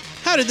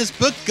 How did this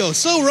book go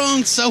so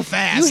wrong so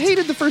fast? You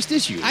hated the first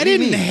issue. I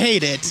didn't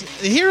hate it.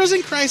 The Heroes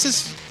in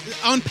Crisis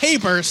on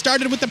paper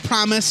started with the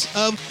promise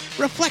of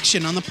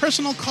reflection on the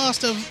personal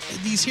cost of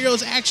these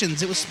heroes'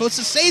 actions. It was supposed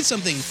to say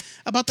something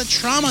about the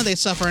trauma they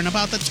suffer and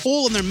about the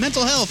toll on their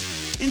mental health.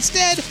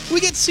 Instead, we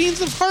get scenes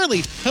of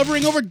Harley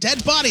hovering over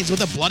dead bodies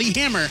with a bloody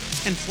hammer,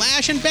 and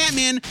Flash and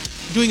Batman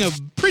doing a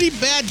pretty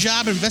bad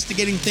job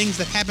investigating things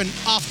that happened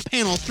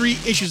off-panel 3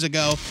 issues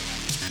ago.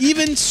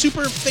 Even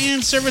super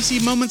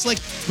fan-servicey moments like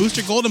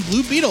Booster Gold and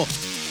Blue Beetle.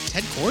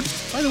 Ted Cord,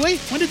 by the way,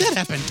 when did that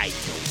happen? I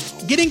don't know.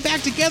 Getting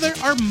back together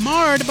are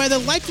marred by the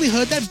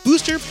likelihood that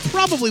Booster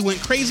probably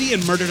went crazy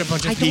and murdered a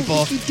bunch of people. I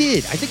don't think he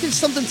did. I think there's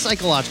something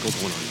psychological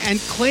going on. And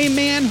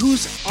Clayman,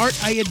 whose art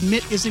I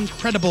admit is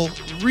incredible,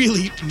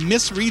 really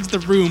misreads the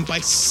room by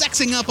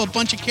sexing up a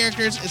bunch of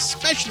characters,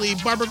 especially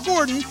Barbara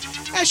Gordon,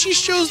 as she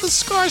shows the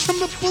scars from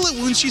the bullet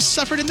wounds she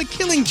suffered in The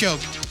Killing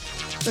Joke.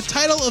 The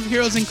title of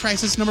Heroes in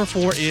Crisis number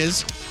 4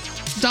 is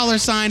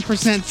 $%, $,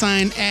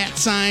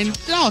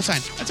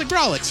 $. That's a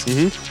Growlix.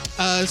 Mm-hmm.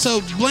 So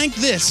blank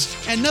this,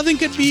 and nothing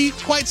could be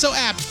quite so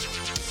apt.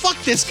 Fuck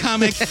this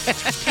comic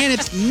and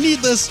its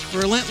needless,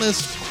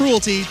 relentless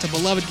cruelty to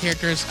beloved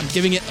characters. I'm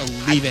giving it a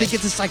leave I think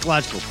it's a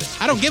psychological thing.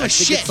 I don't give a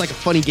shit. It's like a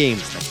funny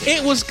games thing.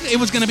 It was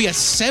going to be a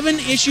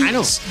 7-issue. I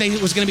know.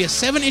 It was going to be a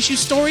 7-issue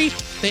story.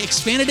 They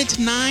expanded it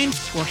to 9.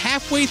 We're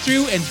halfway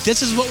through, and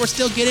this is what we're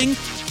still getting.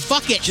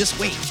 Fuck it. Just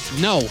wait.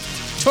 No.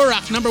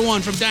 Turok number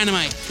 1 from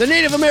Dynamite. The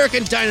Native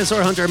American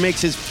dinosaur hunter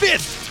makes his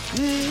 5th,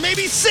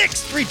 maybe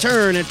 6th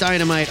return at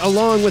Dynamite,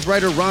 along with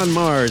writer Ron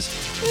Mars.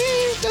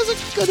 Does a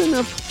good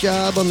enough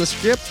job on the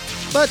script,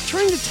 but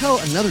trying to tell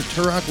another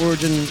Turok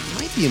origin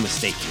might be a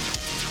mistake here.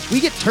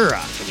 We get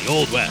Turok in the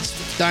Old West,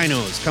 with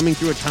dinos coming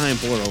through a time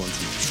portal and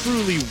some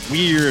truly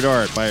weird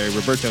art by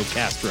Roberto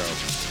Castro.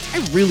 I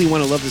really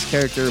want to love this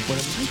character, but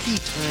it might be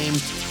time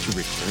to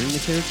return the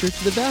character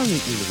to the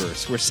Valiant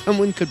universe, where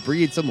someone could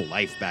breathe some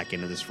life back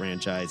into this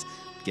franchise,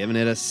 giving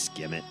it a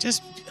skim it.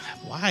 Just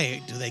why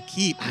do they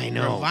keep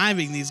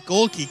reviving these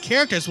Gold Key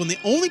characters when the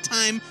only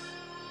time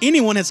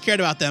anyone has cared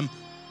about them,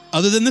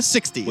 other than the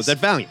 60s, Was that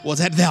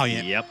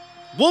Valiant? Yep.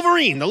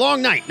 Wolverine, The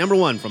Long Night, number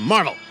 1 from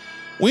Marvel.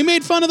 We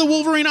made fun of the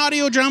Wolverine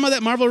audio drama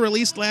that Marvel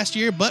released last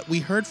year, but we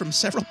heard from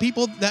several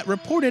people that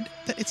reported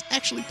that it's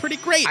actually pretty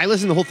great. I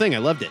listened to the whole thing. I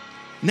loved it.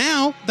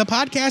 Now, the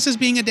podcast is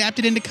being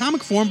adapted into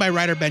comic form by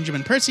writer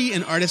Benjamin Percy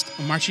and artist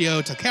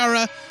Marcio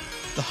Takara.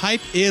 The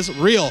hype is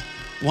real.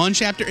 1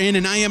 chapter in,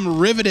 and I am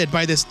riveted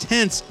by this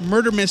tense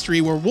murder mystery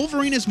where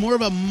Wolverine is more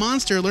of a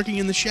monster lurking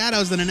in the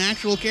shadows than an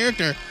actual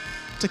character.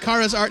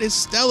 Takara's art is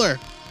stellar,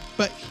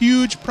 but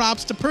huge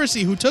props to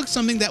Percy, who took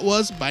something that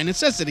was, by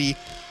necessity,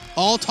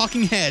 all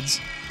talking heads,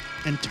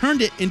 and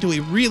turned it into a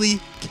really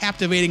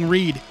captivating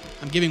read.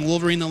 I'm giving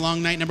Wolverine The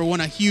Long Night number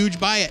 1 a huge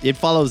buy it. It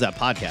follows that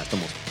podcast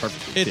almost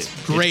perfectly. It's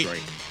great.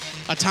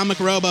 Atomic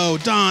Robo,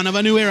 Dawn of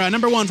a New Era,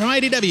 number 1 from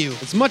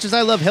IDW. As much as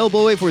I love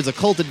Hellboy for his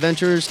occult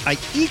adventures, I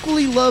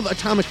equally love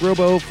Atomic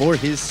Robo for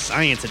his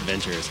science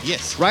adventures.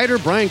 Yes. Writer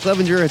Brian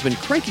Clevenger has been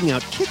cranking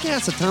out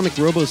kick-ass Atomic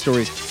Robo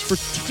stories for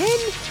 10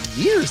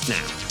 years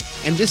now.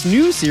 And this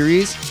new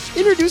series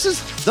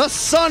introduces the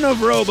son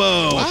of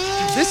Robo.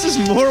 What? This is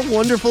more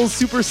wonderful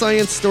super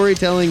science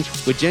storytelling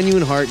with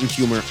genuine heart and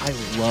humor. I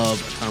love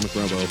Atomic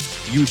Robo.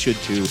 You should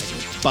too.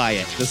 Buy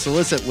it. The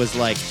solicit was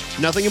like,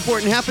 nothing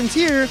important happens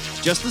here,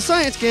 just the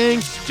science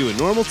gang doing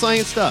normal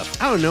science stuff.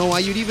 I don't know why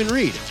you'd even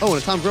read. Oh,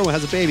 and Atomic Robo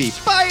has a baby.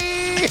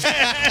 Bye!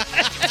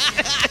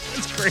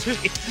 That's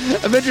crazy.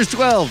 Avengers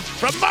 12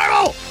 from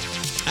Marvel.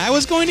 I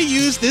was going to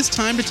use this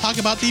time to talk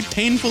about the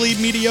painfully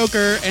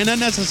mediocre and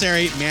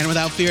unnecessary Man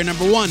Without Fear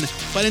number 1,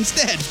 but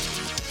instead,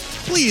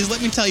 please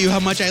let me tell you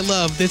how much I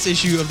love this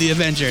issue of the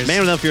Avengers.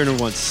 Man Without Fear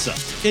number 1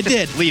 sucked. It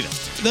did. Leave it.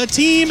 The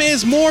team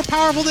is more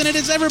powerful than it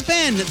has ever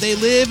been. They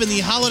live in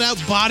the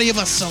hollowed-out body of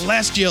a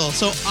Celestial,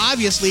 so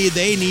obviously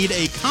they need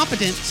a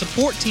competent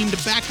support team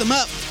to back them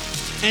up.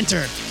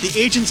 Enter the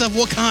Agents of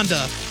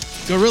Wakanda,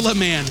 Gorilla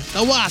Man,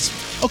 the Wasp,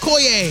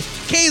 Okoye,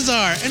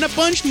 Kazar, and a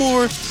bunch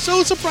more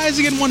so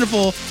surprising and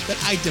wonderful that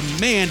I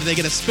demand they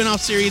get a spin-off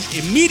series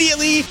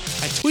immediately.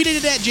 I tweeted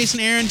it at Jason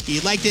Aaron. He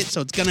liked it,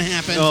 so it's going to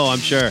happen. Oh, I'm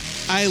sure.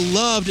 I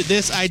loved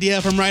this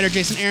idea from writer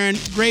Jason Aaron.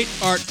 Great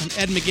art from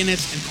Ed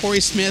McGuinness and Corey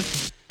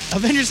Smith.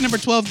 Avengers number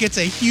 12 gets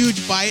a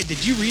huge buy it.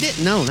 Did you read it?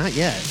 No, not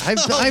yet. I've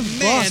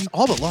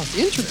lost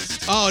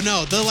interest. Oh,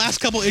 no. The last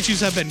couple issues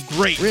have been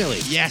great. Really?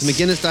 Yes. Is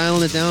McGinnis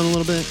dialing it down a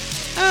little bit?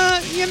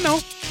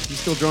 He's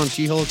still drawing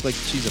She-Hulk like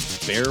she's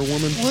a bear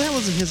woman? Well, that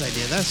wasn't his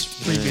idea. That's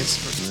previous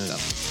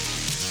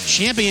stuff.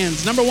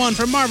 Champions number 1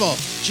 from Marvel.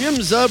 Jim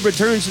Zub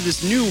returns to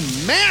this new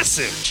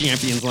massive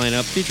Champions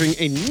lineup featuring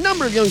a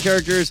number of young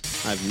characters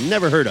I've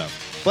never heard of.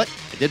 But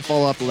I did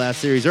fall off the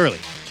last series early.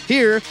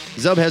 Here,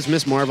 Zub has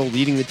Miss Marvel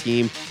leading the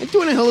team and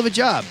doing a hell of a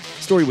job.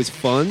 The story was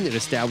fun. It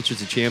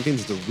establishes the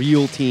Champions as a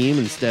real team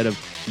instead of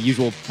the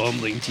usual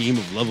bumbling team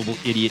of lovable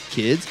idiot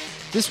kids.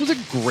 This was a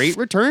great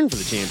return for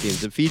the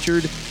Champions. It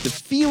featured the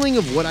feeling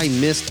of what I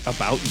missed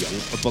about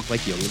a book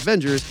like Young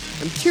Avengers.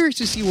 I'm curious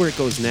to see where it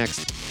goes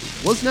next.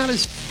 It was not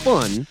as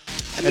fun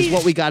as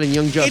what we got in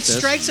Young Justice. It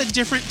strikes a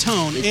different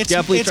tone. It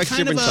definitely strikes a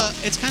different tone.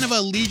 It's kind of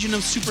a Legion of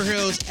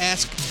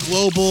Superheroes-esque,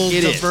 global,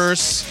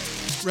 diverse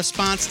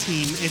response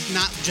team. It's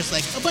not just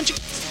like a bunch of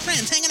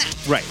friends hanging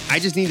out. Right. I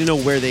just need to know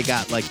where they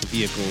got like the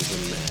vehicles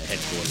and the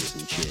headquarters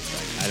and shit.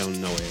 Like, I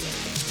don't know where they got.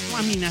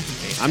 Well, I mean, I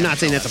think I'm not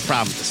saying that's a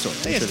problem with the story.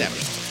 They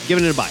established.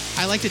 Giving it a buy.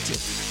 I liked it too.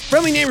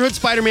 Friendly Neighborhood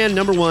Spider-Man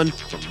number 1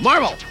 from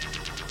Marvel.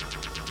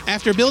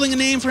 After building a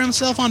name for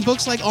himself on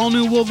books like All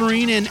New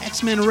Wolverine and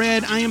X-Men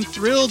Red, I am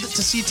thrilled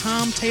to see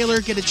Tom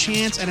Taylor get a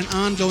chance at an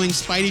ongoing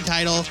Spidey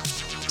title.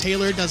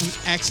 Taylor does an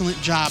excellent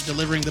job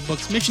delivering the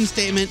book's mission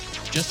statement,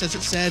 just as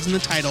it says in the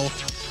title.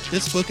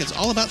 This book is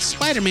all about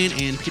Spider-Man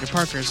and Peter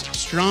Parker's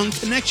strong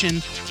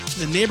connection to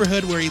the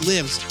neighborhood where he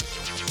lives.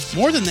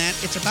 More than that,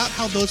 it's about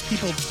how those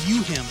people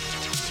view him.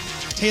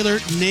 Taylor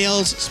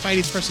nails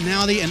Spidey's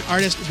personality, and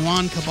artist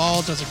Juan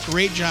Cabal does a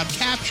great job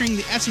capturing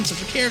the essence of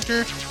the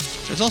character.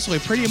 There's also a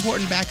pretty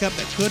important backup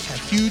that could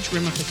have huge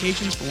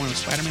ramifications for one of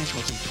Spider-Man's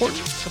most important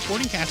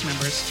supporting cast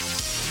members.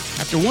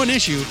 After one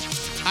issue,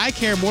 I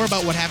care more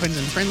about what happens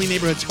in Friendly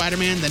Neighborhood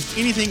Spider-Man than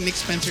anything Nick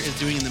Spencer is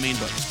doing in the main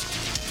book.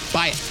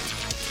 Buy it.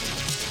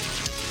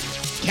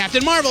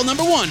 Captain Marvel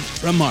number 1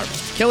 from Marvel.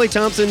 Kelly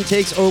Thompson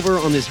takes over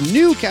on this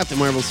new Captain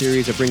Marvel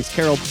series that brings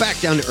Carol back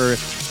down to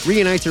Earth,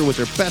 reunites her with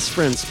her best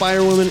friend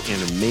Spider-Woman,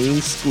 and her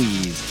main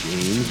squeeze,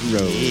 James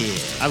Rhodes.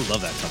 Yeah. I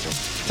love that couple.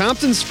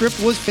 Thompson's script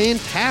was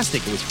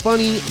fantastic. It was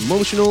funny,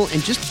 emotional,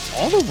 and just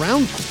all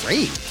around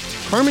great.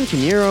 Carmen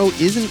Canero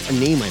isn't a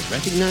name I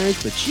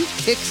recognize, but she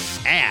kicks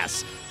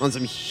ass on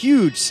some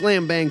huge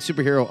slam-bang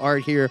superhero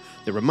art here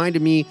that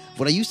reminded me of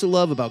what I used to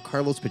love about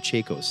Carlos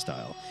Pacheco's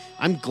style.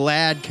 I'm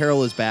glad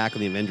Carol is back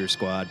on the Avengers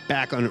squad,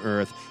 back on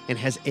Earth, and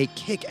has a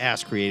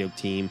kick-ass creative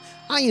team.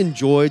 I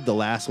enjoyed the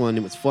last one.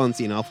 It was fun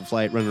seeing Alpha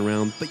Flight running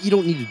around, but you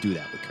don't need to do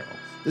that with Carol.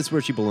 This is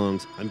where she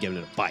belongs. I'm giving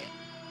it a buy it.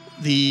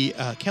 The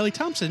Kelly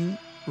Thompson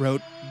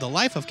wrote The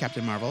Life of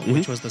Captain Marvel,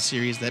 which was the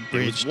series that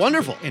bridged. It was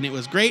wonderful. And it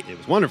was great. It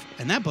was wonderful.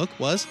 And that book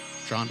was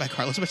drawn by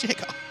Carlos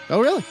Pacheco.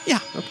 Oh, really? Yeah.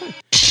 Okay.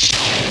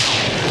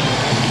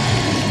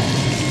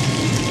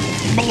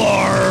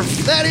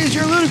 Blarf! That is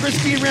your ludicrous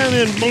speed round,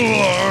 and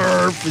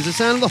blarf is the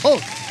sound of the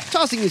Hulk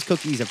tossing his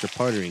cookies after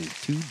partying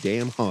too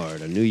damn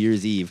hard on New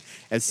Year's Eve,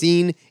 as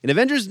seen in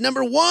Avengers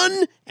number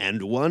 1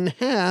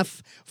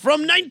 1/2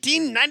 from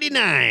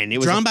 1999. It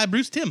was drawn by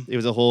Bruce Timm. It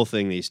was a whole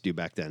thing they used to do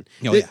back then.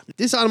 Oh, yeah.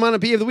 This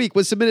onomatopoeia of the week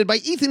was submitted by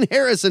Ethan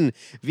Harrison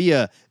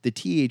via the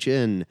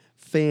THN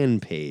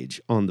fan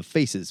page on the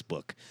Faces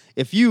book.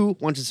 If you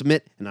want to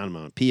submit an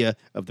onomatopoeia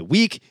of the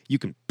week, you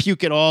can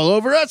puke it all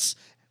over us,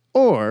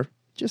 or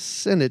just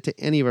send it to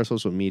any of our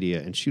social media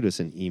and shoot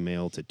us an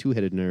email to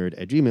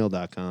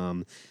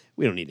twoheadednerd@gmail.com.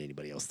 We don't need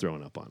anybody else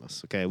throwing up on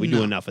us, okay? We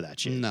do enough of that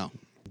shit. No.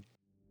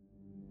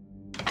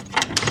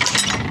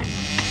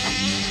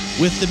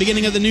 With the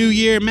beginning of the new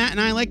year, Matt and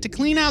I like to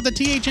clean out the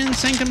THN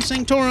Sanctum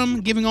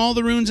Sanctorum, giving all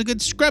the runes a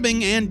good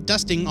scrubbing and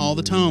dusting all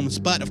the tomes.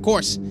 But, of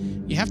course,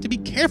 you have to be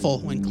careful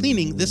when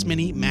cleaning this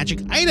many magic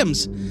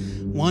items.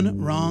 One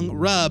wrong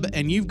rub,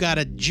 and you've got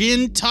a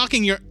djinn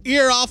talking your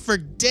ear off for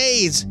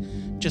days,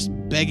 just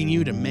begging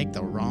you to make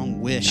the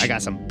wrong wish. I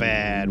got some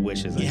bad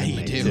wishes. Yeah,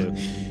 you do. Too.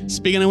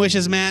 Speaking of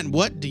wishes, Matt,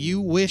 what do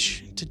you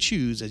wish to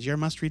choose as your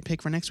must-read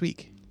pick for next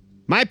week?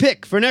 My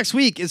pick for next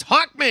week is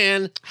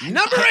Hawkman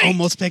number 8. I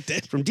almost picked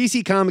it. From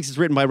DC Comics, it's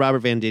written by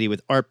Robert Venditti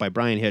with art by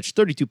Brian Hitch.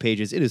 32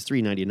 pages. It is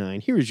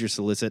 $3.99. Here is your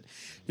solicit.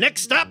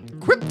 Next up,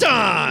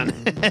 Krypton.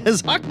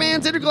 As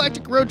Hawkman's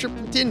intergalactic road trip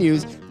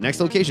continues, the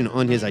next location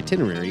on his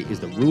itinerary is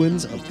the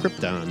ruins of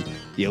Krypton,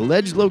 the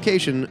alleged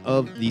location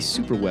of the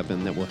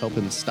superweapon that will help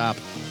him stop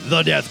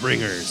the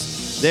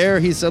Deathbringers. There,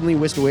 he's suddenly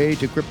whisked away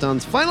to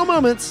Krypton's final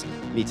moments,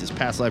 meets his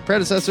past life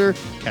predecessor,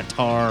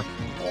 Qatar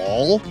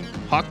All.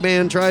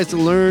 Hawkman tries to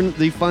learn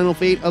the final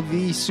fate of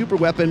the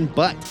superweapon,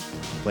 but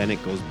the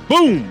planet goes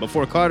boom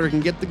before Carter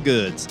can get the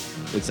goods.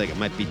 Looks like it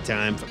might be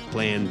time for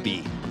Plan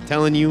B. I'm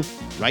telling you,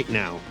 right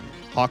now,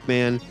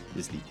 Hawkman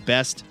is the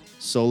best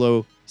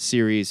solo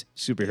series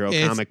superhero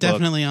It's comic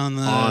definitely book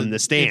on the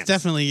stands. It's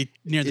definitely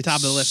near the top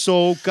of the list.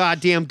 So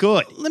goddamn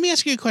good. Let me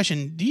ask you a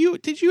question.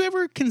 Did you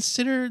ever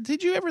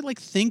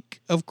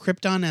think of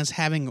Krypton as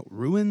having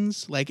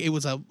ruins? Like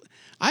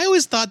I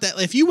always thought that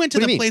if you went to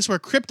What do the you mean? place where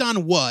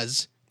Krypton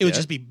was, it would Yeah.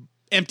 just be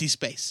empty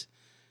space.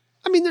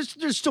 I mean,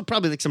 there's still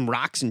probably like some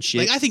rocks and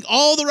shit. Like I think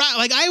all the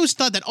I always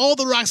thought that all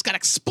the rocks got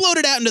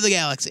exploded out into the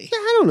galaxy. Yeah,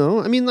 I don't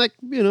know. I mean, like,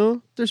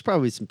 there's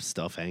probably some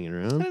stuff hanging I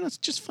around. don't know. It's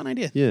just a fun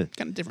idea. Yeah.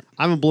 Kind of different.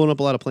 I haven't blown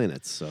up a lot of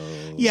planets, so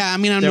Yeah, I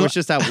mean, there was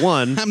just that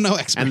one, I'm no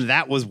expert. and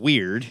that was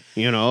weird.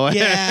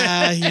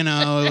 Yeah,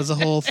 it was a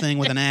whole thing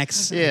with an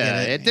X. I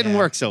Yeah, get it didn't Yeah.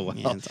 work so well.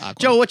 Yeah, it's awkward.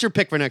 Joe, what's your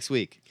pick for next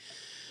week?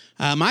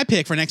 My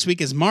pick for next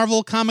week is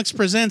Marvel Comics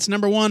Presents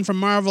 #1 from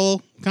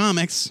Marvel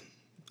Comics.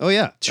 Oh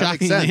yeah, that makes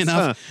Shockingly sense,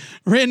 enough, huh?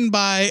 written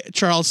by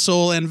Charles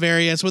Soule and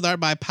Various, with art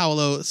by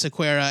Paolo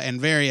Sequeira and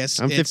Various.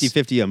 I'm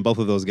 50-50 on both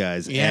of those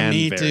guys. Yeah, and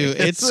me Various.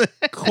 too. It's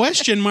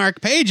question mark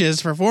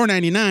pages for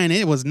 $4.99.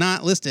 It was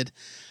not listed.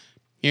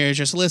 Here's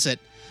your solicit.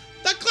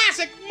 The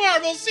classic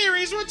Marvel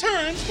series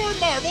returns for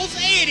Marvel's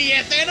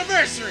 80th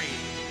anniversary.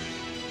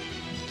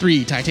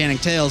 3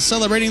 Titanic tales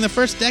celebrating the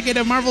first decade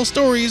of Marvel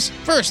stories.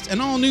 First, an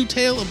all-new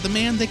tale of the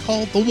man they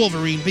call the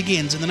Wolverine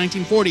begins in the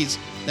 1940s.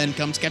 Then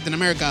comes Captain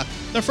America,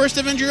 the first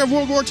Avenger of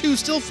World War II,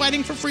 still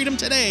fighting for freedom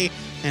today.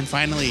 And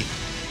finally,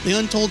 the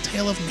untold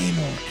tale of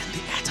Namor and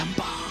the atom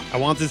bomb. I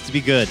want this to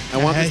be good. I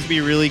want this to be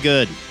really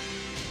good.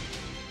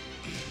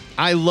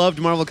 I loved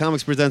Marvel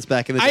Comics Presents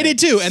back in the day. I did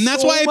too, and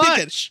that's So why I picked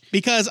much. it.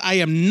 Because I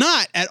am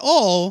not at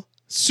all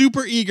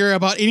super eager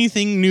about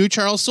anything new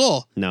Charles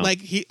Soule. No.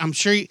 I'm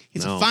sure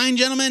he's No. a fine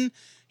gentleman.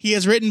 He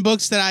has written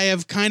books that I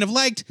have kind of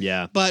liked.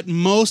 Yeah. But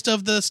most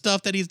of the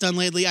stuff that he's done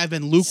lately, I've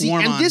been See,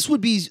 lukewarm and on. this would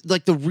be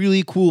like the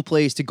really cool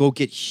place to go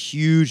get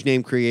huge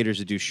name creators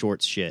to do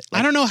short shit.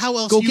 I don't know how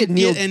else go you get get,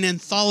 Neil- an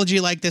anthology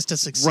like this to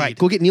succeed. Right.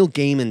 Go get Neil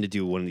Gaiman to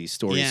do one of these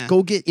stories. Yeah.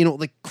 Go get,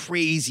 like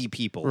crazy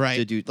people Right.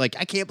 to do. Like,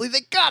 I can't believe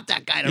they got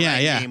that guy to Yeah,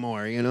 write yeah.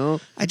 anymore,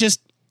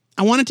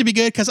 I want it to be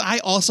good because I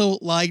also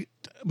liked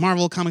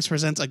Marvel Comics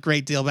Presents a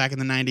great deal back in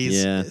the 90s.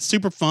 Yeah. It's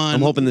super fun.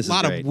 I'm hoping this is a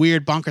lot great. of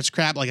weird bonkers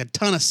crap, like a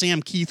ton of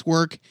Sam Keith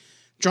work,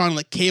 drawing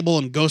like Cable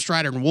and Ghost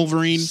Rider and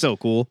Wolverine. So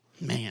cool.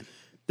 Man.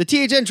 The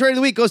THN trade of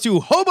the week goes to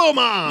Hobo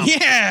Mom.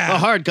 Yeah. A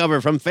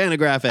hardcover from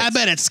Fantagraphics. I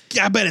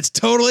bet it's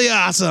totally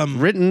awesome.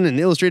 Written and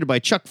illustrated by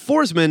Chuck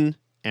Forsman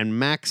and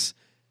Max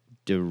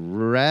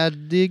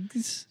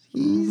DeRadigs.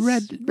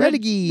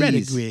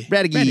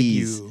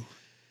 Radiges.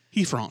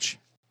 He's French.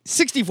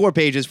 64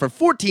 pages for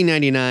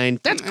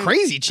 $14.99. That's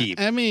crazy cheap.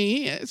 I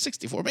mean, yeah, it's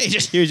 64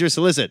 pages. Here's your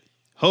solicit.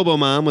 Hobo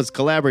Mom was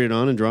collaborated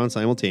on and drawn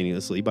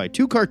simultaneously by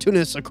 2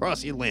 cartoonists across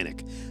the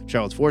Atlantic.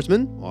 Charles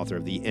Forsman, author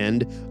of The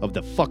End of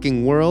the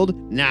Fucking World,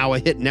 now a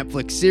hit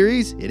Netflix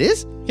series. It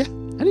is? Yeah.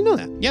 I didn't know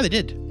that. Yeah, they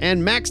did.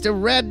 And Max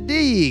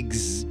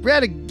Radigues.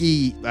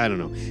 I don't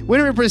know.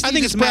 Winner of a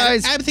prestigious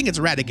prize. I think it's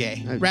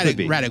Radigay. Could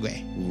be.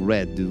 Radigay.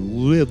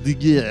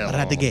 Radigues.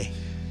 Radigay.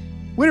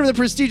 Winner of the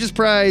prestigious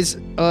prize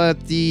at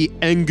the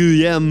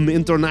Angoulême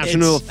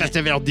International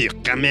Festival de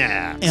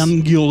Commerce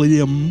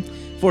Angoulême.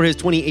 for his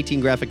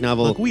 2018 graphic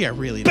novel, Look, we are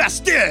really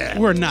Bastille.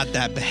 We're not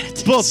that bad at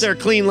this. Both their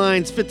clean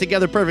lines fit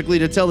together perfectly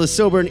to tell the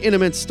sober and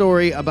intimate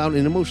story about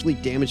an emotionally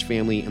damaged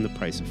family and the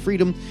price of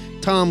freedom.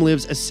 Tom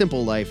lives a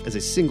simple life as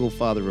a single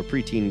father of a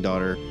preteen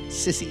daughter,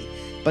 Sissy,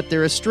 but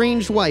their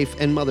estranged wife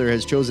and mother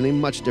has chosen a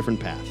much different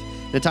path.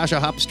 Natasha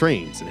hops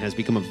trains and has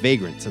become a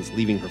vagrant since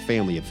leaving her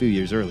family a few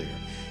years earlier.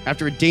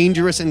 After a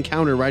dangerous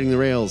encounter riding the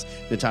rails,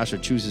 Natasha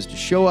chooses to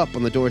show up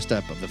on the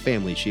doorstep of the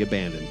family she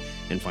abandoned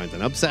and finds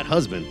an upset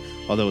husband,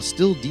 although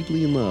still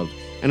deeply in love,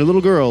 and a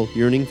little girl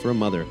yearning for a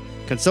mother.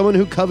 Can someone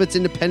who covets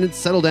independence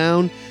settle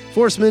down?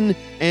 Forsman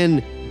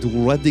and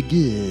Droit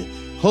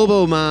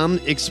Hobo Mom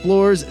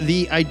explores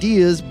the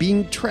ideas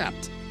being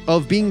trapped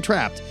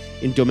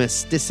in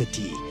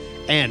domesticity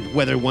and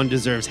whether one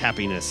deserves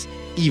happiness,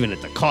 even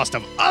at the cost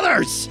of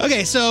others.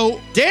 Okay,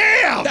 so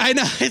Damn! I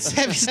know it's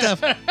heavy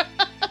stuff.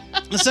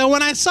 So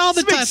when I saw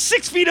the This makes title,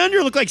 6 feet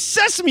under look like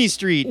Sesame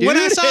Street, dude. when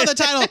I saw the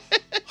title,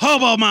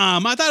 Hobo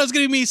Mom, I thought it was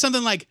going to be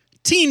something like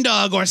Teen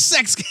Dog or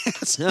Sex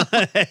Gas.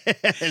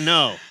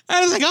 No.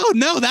 I was like, oh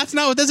no, that's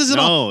not what this is at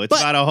all. No, it's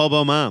But about a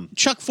hobo mom.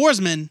 Chuck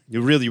Forsman,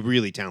 You're really,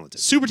 really talented.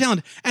 super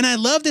talented, and I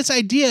love this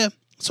idea.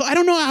 So I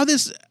don't know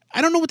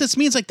what this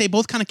means. Like they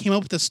both kind of came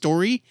up with a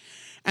story,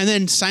 and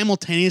then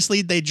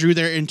simultaneously they drew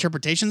their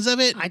interpretations of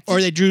it, or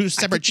they drew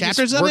separate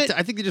chapters of it.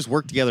 I think they just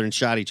worked together and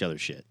shot each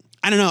other's shit.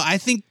 I don't know. I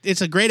think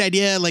it's a great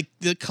idea, like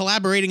the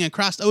collaborating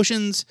across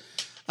oceans.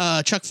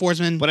 Chuck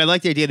Forsman. But I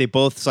like the idea they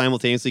both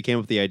simultaneously came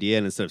up with the idea,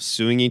 and instead of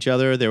suing each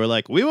other, they were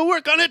like, we will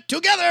work on it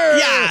together.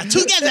 Yeah,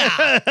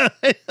 together.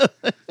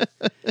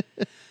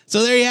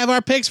 So there you have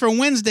our picks for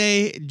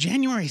Wednesday,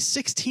 January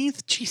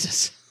 16th.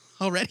 Jesus,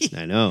 already?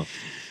 I know.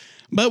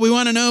 But we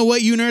want to know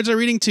what you nerds are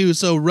reading too,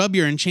 so rub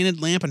your enchanted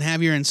lamp and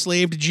have your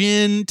enslaved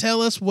gin.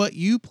 Tell us what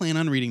you plan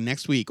on reading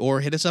next week,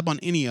 or hit us up on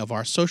any of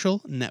our social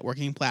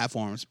networking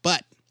platforms.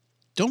 But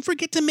don't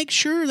forget to make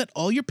sure that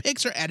all your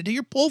picks are added to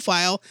your pull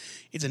file.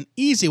 It's an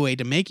easy way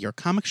to make your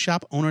comic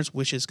shop owner's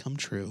wishes come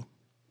true.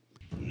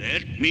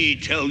 Let me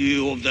tell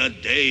you of the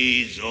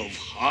days of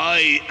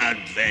high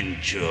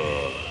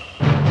adventure.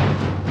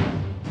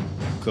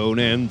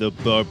 Conan the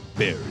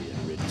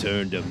Barbarian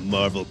returned to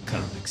Marvel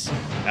Comics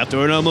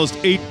after an almost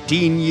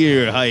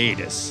 18-year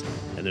hiatus.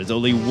 And there's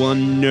only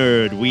one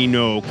nerd we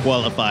know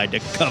qualified to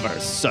cover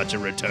such a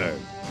return.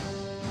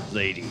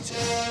 Ladies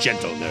and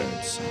gentle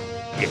nerds,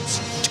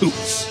 it's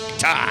Toots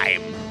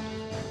time!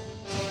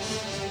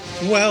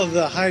 Well,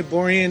 the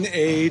Hyborian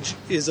Age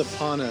is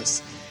upon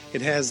us.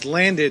 It has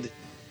landed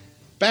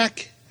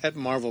back at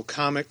Marvel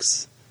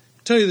Comics.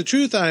 To tell you the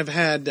truth, I've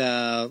had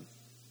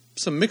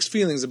some mixed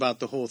feelings about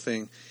the whole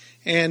thing.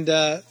 And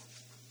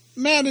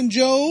Matt and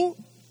Joe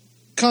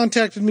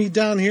contacted me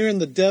down here in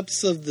the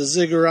depths of the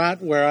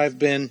ziggurat where I've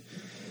been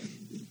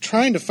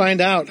trying to find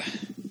out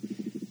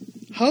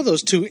how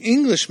those two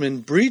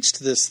Englishmen breached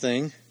this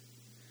thing.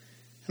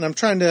 And I'm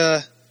trying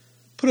to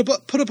put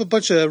up a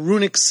bunch of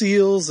runic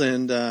seals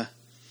and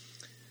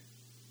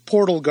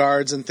portal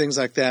guards and things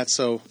like that,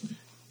 so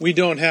we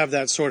don't have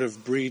that sort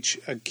of breach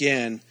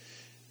again.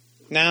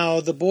 Now,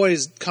 the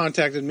boys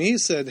contacted me,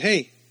 said,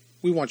 hey,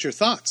 we want your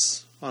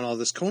thoughts on all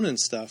this Conan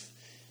stuff.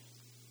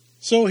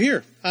 So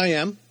here I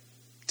am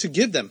to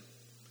give them.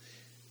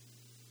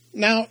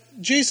 Now,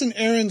 Jason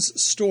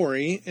Aaron's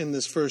story in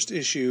this first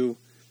issue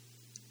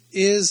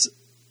is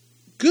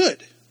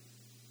good.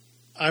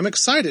 I'm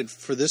excited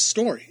for this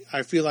story.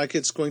 I feel like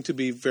it's going to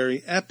be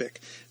very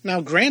epic.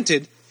 Now,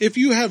 granted, if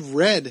you have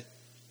read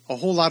a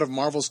whole lot of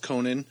Marvel's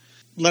Conan,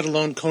 let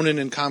alone Conan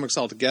in comics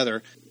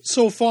altogether,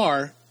 so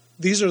far,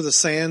 these are the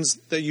sands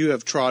that you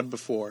have trod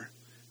before.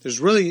 There's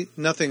really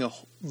nothing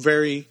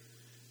very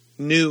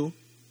new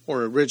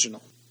or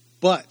original,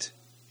 but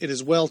it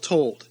is well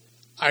told.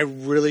 I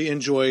really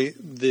enjoy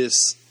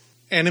this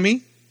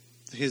enemy,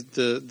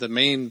 the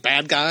main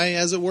bad guy,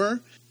 as it were.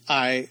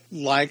 I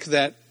like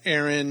that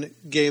Aaron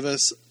gave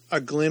us a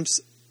glimpse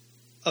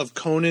of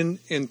Conan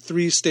in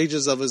 3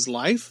 stages of his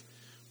life,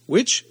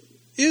 which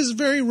is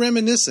very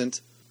reminiscent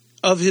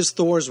of his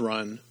Thor's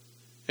run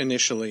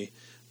initially.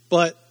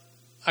 But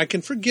I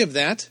can forgive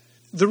that.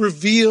 The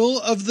reveal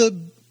of the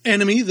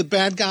enemy, the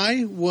bad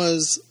guy,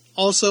 was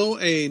also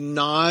a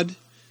nod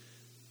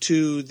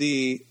to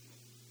the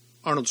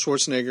Arnold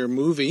Schwarzenegger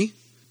movie,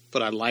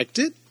 but I liked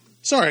it.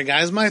 Sorry,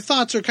 guys, my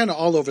thoughts are kind of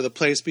all over the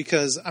place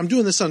because I'm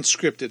doing this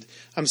unscripted.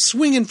 I'm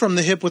swinging from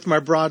the hip with my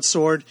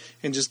broadsword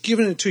and just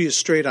giving it to you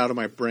straight out of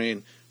my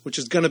brain, which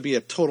is going to be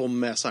a total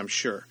mess, I'm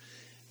sure.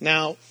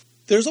 Now,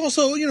 there's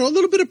also, a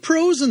little bit of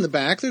prose in the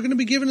back. They're going to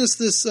be giving us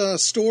this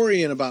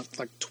story in about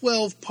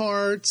 12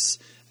 parts.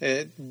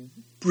 It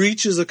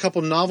breaches a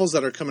couple novels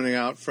that are coming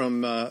out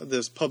from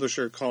this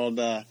publisher called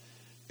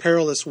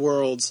Perilous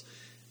Worlds.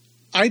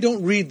 I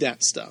don't read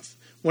that stuff.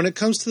 When it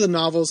comes to the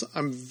novels,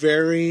 I'm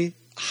very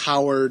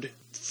Howard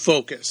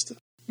focused.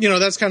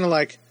 That's kind of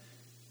like,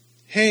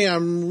 hey,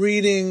 I'm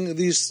reading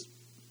these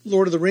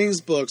Lord of the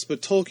Rings books,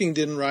 but Tolkien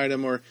didn't write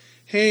them, or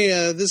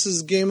hey, this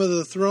is Game of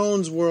the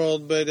Thrones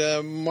world,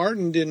 but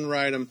Martin didn't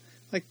write them.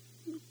 I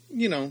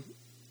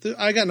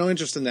got no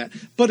interest in that.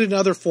 But in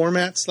other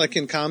formats, like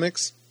in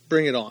comics,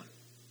 bring it on.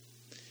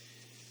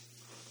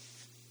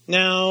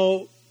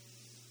 Now,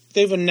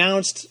 they've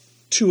announced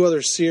 2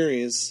 other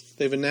series.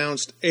 They've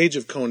announced Age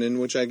of Conan,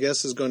 which I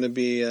guess is going to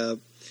be a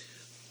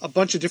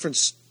bunch of different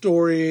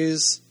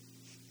stories,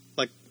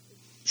 like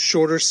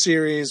shorter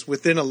series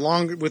within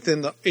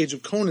the Age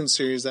of Conan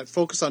series that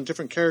focus on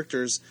different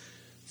characters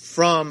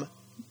from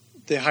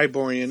the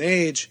Hyborian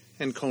Age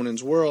and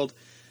Conan's world.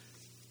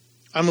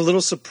 I'm a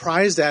little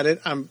surprised at it.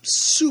 I'm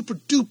super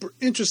duper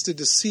interested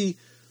to see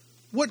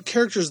what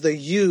characters they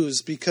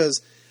use,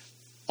 because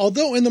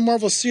although in the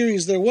Marvel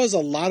series there was a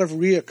lot of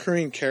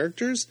reoccurring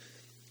characters,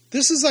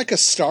 this is like a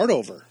start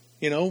over.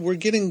 We're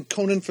getting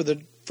Conan for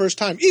the first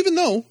time, even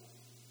though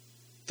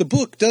the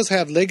book does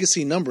have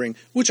legacy numbering,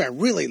 which I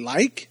really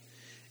like,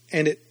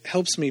 and it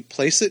helps me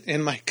place it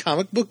in my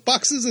comic book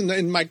boxes and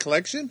in my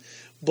collection.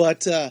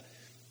 But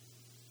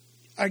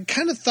I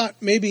kind of thought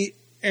maybe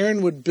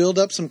Aaron would build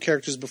up some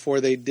characters before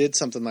they did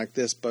something like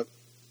this, but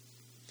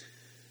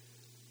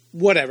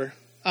whatever.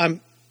 I'm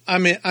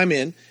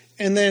in.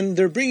 And then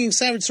they're bringing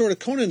Savage Sword of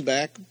Conan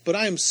back, but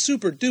I am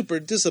super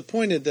duper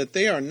disappointed that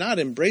they are not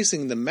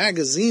embracing the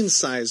magazine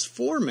size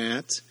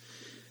format.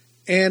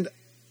 And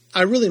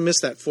I really miss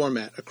that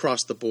format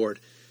across the board.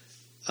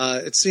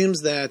 It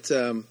seems that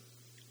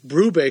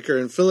Brubaker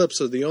and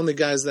Phillips are the only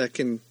guys that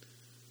can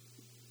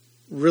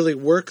really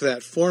work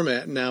that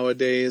format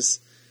nowadays,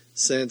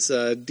 since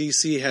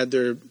DC had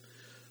their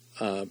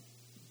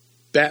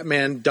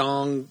Batman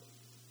Dong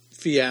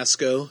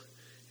fiasco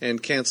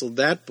and canceled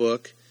that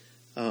book.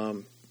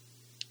 But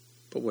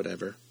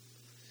whatever.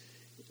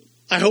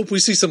 I hope we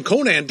see some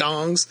Conan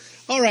dongs.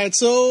 All right,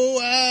 so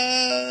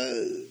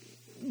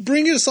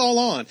bring us all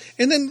on.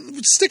 And then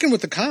sticking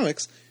with the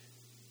comics,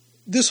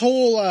 this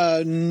whole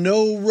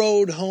No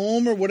Road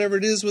Home or whatever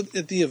it is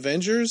at the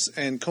Avengers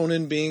and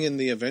Conan being in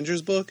the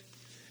Avengers book,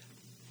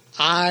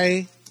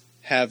 I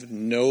have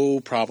no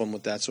problem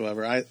with that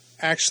whatsoever.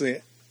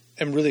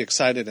 am really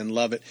excited and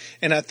love it.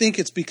 And I think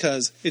it's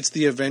because it's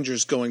the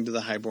Avengers going to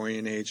the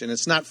Hyborian Age, and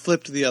it's not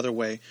flipped the other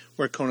way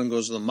where Conan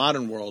goes to the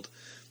modern world,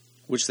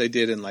 which they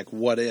did in like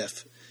What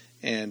If,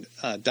 and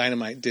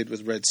Dynamite did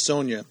with Red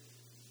Sonja.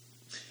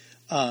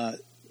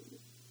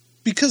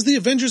 Because the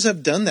Avengers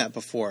have done that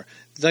before,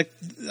 like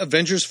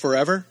Avengers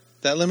Forever,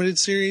 that limited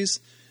series,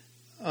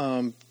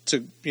 to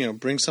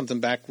bring something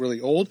back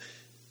really old.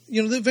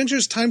 The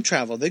Avengers time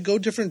travel. They go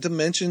different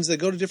dimensions. They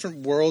go to different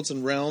worlds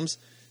and realms.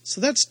 So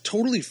that's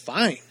totally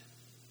fine.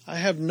 I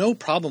have no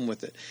problem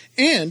with it.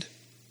 And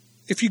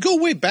if you go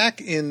way back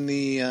in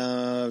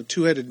the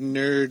Two-Headed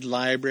Nerd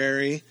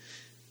library,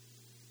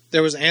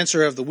 there was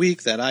Answer of the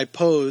Week that I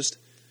posed.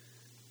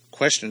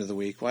 Question of the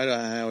Week. Why do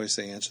I always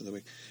say Answer of the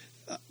Week?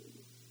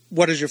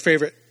 What is your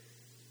favorite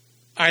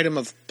item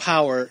of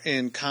power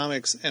in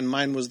comics? And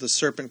mine was the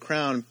Serpent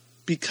Crown,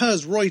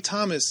 because Roy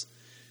Thomas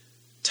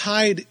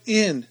tied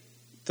in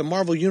the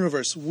Marvel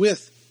Universe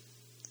with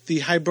the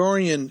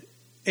Hyborian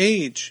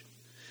Age.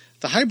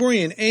 The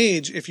Hyborian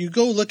Age, if you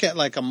go look at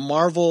like a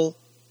Marvel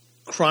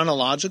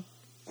chronologically,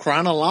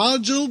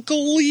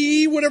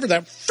 whatever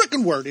that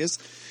frickin' word is,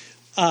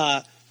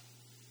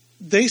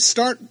 they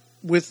start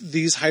with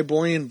these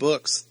Hyborian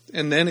books,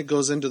 and then it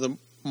goes into the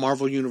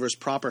Marvel Universe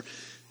proper.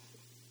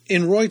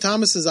 In Roy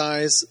Thomas's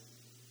eyes,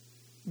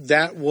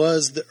 that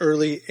was the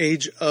early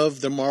age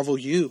of the Marvel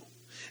U.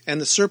 And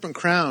the Serpent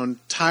Crown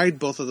tied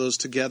both of those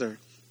together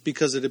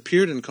because it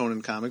appeared in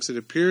Conan comics, it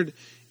appeared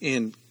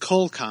in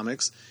Kull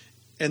comics,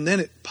 and then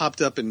it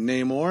popped up in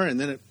Namor, and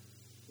then it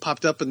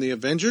popped up in the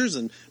Avengers,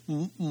 and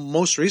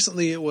most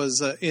recently it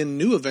was in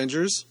New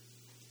Avengers.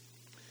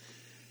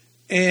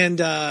 And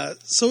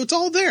so it's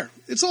all there.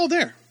 It's all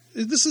there.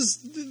 This is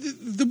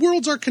the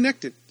worlds are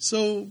connected.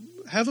 So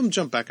have them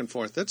jump back and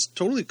forth. That's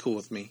totally cool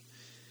with me.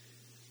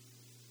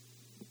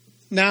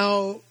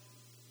 Now,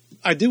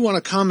 I do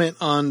want to comment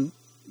on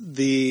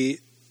the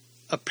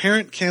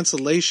apparent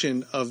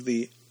cancellation of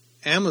the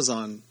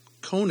Amazon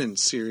Conan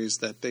series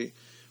that they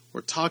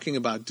were talking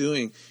about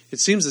doing. It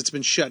seems it's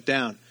been shut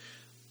down.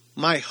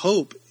 My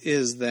hope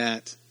is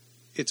that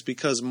it's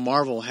because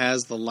Marvel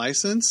has the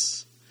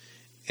license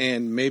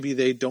and maybe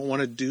they don't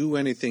want to do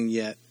anything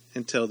yet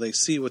until they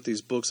see what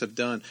these books have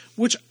done,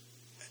 which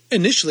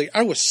initially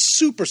I was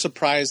super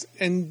surprised,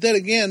 and then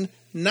again,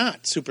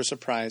 not super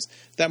surprised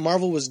that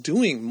Marvel was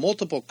doing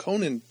multiple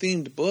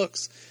Conan-themed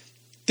books.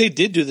 They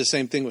did do the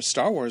same thing with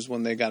Star Wars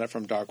when they got it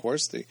from Dark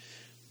Horse. They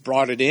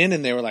brought it in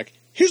and they were like,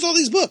 here's all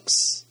these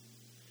books.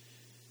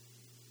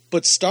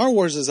 But Star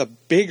Wars is a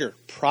bigger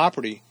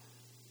property,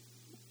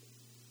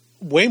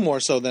 way more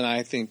so than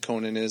I think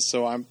Conan is,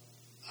 so I'm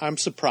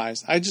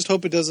surprised. I just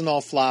hope it doesn't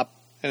all flop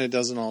and it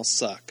doesn't all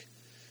suck.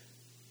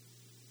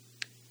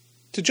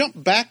 To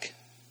jump back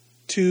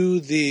to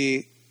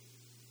the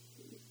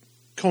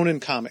Conan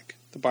comic,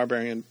 the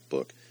Barbarian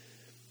book,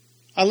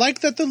 I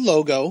like that the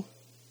logo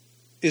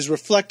is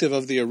reflective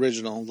of the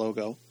original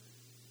logo.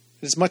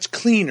 It's much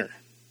cleaner,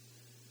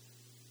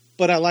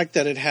 but I like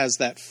that it has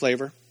that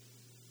flavor.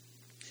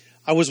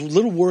 I was a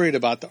little worried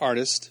about the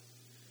artist,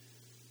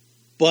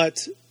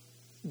 but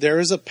there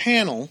is a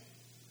panel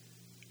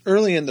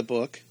early in the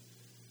book,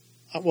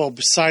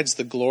 besides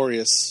the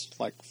glorious,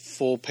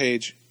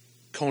 full-page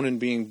Conan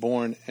being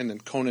born and then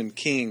Conan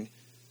King.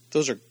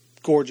 Those are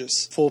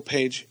gorgeous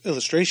full-page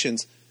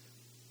illustrations.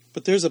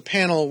 But there's a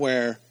panel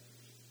where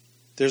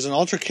there's an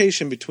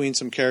altercation between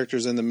some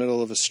characters in the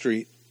middle of a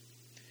street,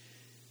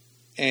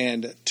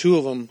 and two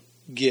of them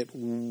get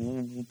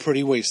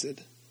pretty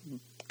wasted,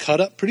 cut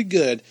up pretty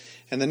good,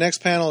 and the next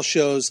panel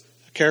shows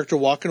a character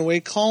walking away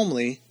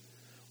calmly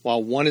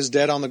while one is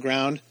dead on the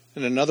ground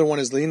and another one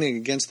is leaning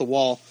against the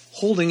wall,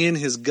 holding in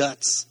his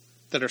guts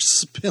that are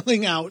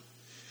spilling out,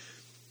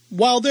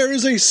 while there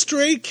is a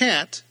stray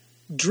cat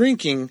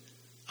drinking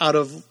out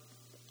of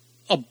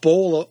a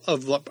bowl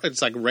of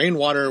it's like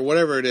rainwater or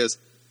whatever it is.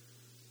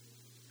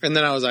 And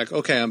then I was like,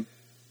 okay,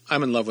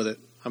 I'm in love with it.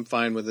 I'm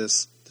fine with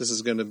this. This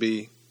is going to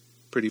be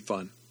pretty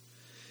fun.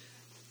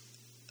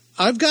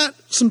 I've got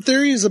some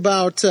theories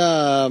about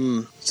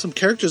some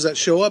characters that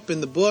show up in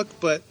the book,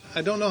 but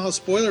I don't know how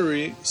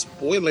spoilery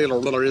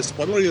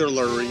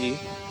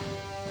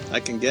I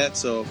can get,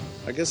 so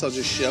I guess I'll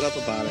just shut up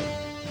about it.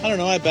 I don't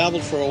know, I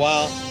babbled for a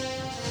while.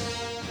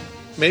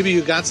 Maybe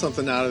you got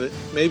something out of it.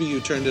 Maybe you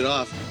turned it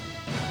off.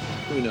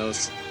 Who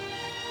knows?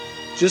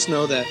 Just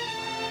know that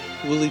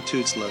Willie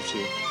Toots loves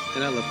you,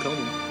 and I love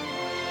Conan.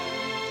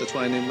 That's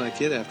why I named my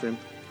kid after him.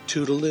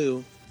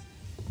 Toodaloo.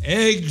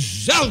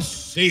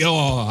 Excelsior!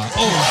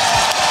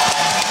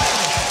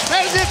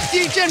 That is it,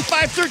 DGen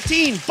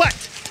 513. But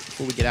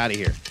before we get out of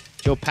here,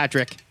 Joe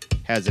Patrick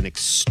has an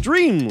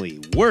extremely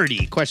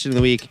wordy question of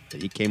the week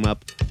that he came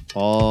up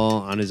all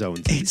on his own.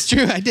 It's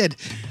true, I did.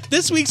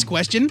 This week's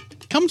question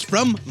comes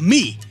from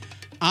me.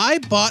 I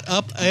bought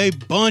up a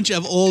bunch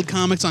of old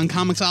comics on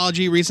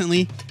Comixology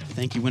recently.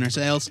 Thank you, Winter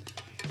Sales.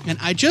 And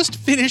I just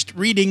finished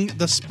reading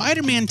the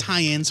Spider-Man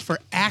tie-ins for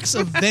Acts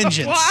of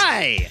Vengeance.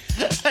 Why?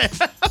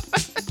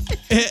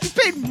 You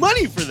paid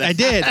money for that. I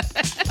did.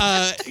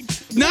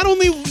 not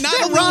only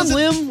Ron was it,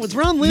 Lim? Was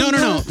Ron Lim?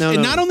 no. No.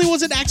 Not only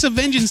was it Acts of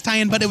Vengeance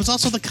tie-in, but it was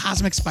also the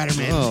Cosmic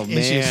Spider-Man. Oh,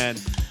 issues. man.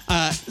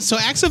 So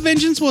Acts of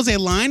Vengeance was a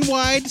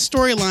line-wide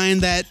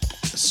storyline that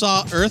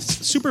saw Earth's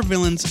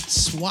supervillains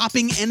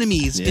swapping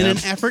enemies in an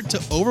effort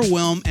to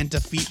overwhelm and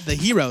defeat the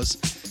heroes.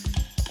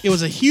 It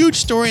was a huge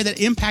story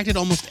that impacted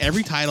almost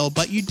every title,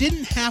 but you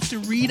didn't have to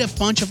read a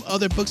bunch of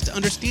other books to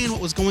understand what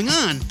was going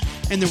on,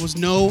 and there was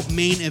no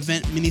main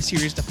event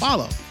miniseries to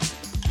follow.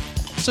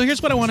 So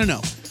here's what I want to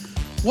know.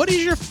 What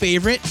is your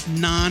favorite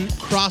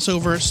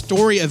non-crossover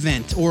story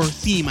event, or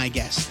theme, I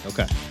guess?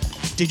 Okay.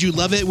 Did you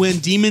love it when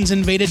demons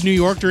invaded New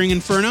York during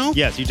Inferno?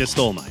 Yes, you just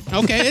stole mine.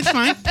 Okay, it's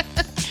fine.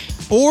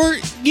 Or,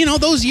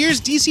 those years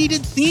DC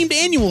did themed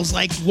annuals.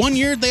 Like, one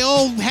year they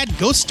all had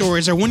ghost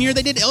stories, or one year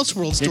they did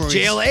Elseworld stories.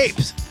 Jail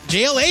Apes.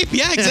 Jail Ape,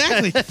 yeah,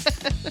 exactly.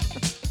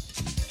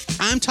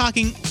 I'm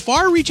talking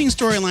far-reaching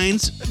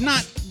storylines,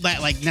 not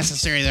that,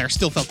 necessarily that are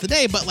still felt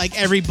today, but,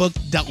 every book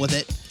dealt with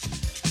it.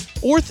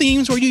 Or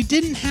themes where you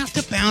didn't have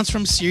to bounce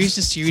from series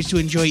to series to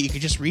enjoy it. You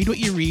could just read what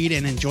you read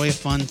and enjoy a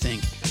fun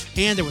thing.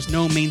 And there was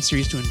no main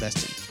series to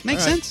invest in.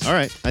 Makes sense? All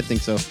right, I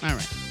think so. All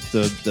right.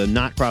 The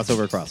not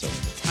crossover.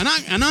 A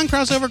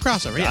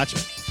non-crossover, yeah. Gotcha.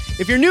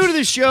 If you're new to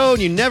this show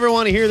and you never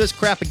want to hear this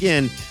crap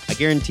again, I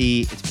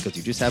guarantee it's because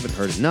you just haven't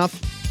heard enough.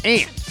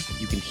 And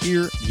you can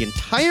hear the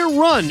entire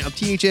run of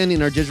THN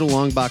in our digital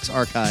long box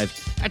archive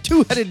at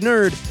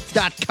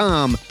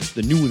twoheadednerd.com.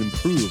 The new and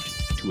improved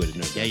Two-Headed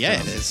Nerd. Yeah,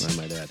 it is.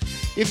 I might add.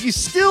 If you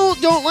still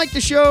don't like the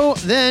show,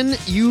 then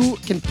you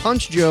can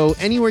punch Joe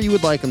anywhere you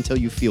would like until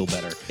you feel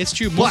better. It's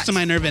true. Most of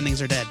my nerve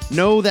endings are dead.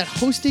 Know that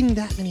hosting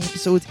that many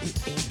episodes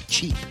ain't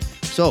cheap.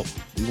 So,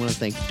 we want to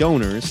thank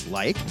donors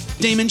like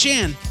Damon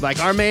Chan. Like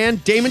our man,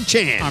 Damon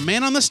Chan. Our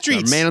man on the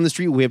streets. Our man on the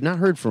street. We have not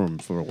heard from him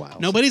for a while.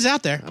 Nobody's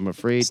out there. I'm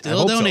afraid. Still I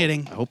hope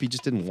donating. So. I hope he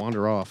just didn't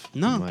wander off.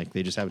 No.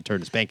 They just haven't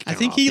turned his bank account I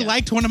think off he yet.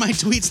 liked one of my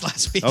tweets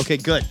last week. Okay,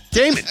 good.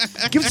 Damon,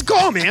 give us a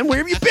call, man. Where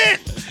have you been?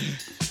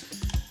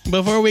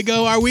 Before we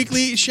go, our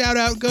weekly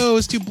shout-out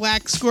goes to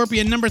Black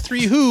Scorpion number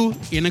 3, who,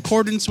 in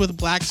accordance with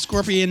Black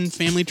Scorpion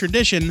family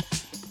tradition,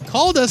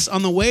 called us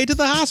on the way to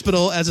the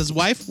hospital as his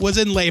wife was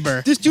in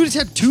labor. This dude has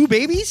had 2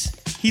 babies?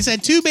 He's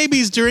had 2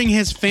 babies during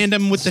his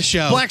fandom with the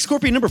show. Black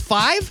Scorpion number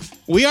 5?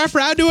 We are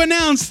proud to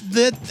announce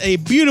that a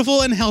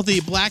beautiful and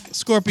healthy Black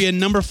Scorpion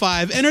number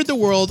 5 entered the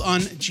world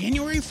on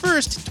January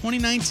 1st,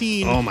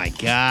 2019. Oh my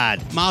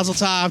God. Mazel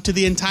tov to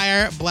the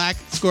entire Black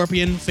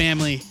Scorpion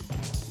family.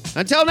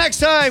 Until next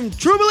time,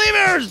 true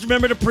believers,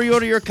 remember to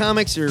pre-order your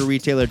comics or your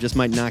retailer just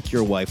might knock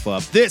your wife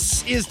up.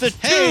 This is the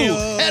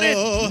Two-Headed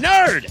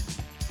Nerd.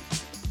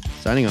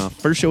 Signing off.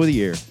 First show of the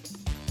year,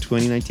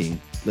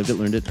 2019. Lived it,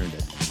 learned it, earned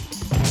it.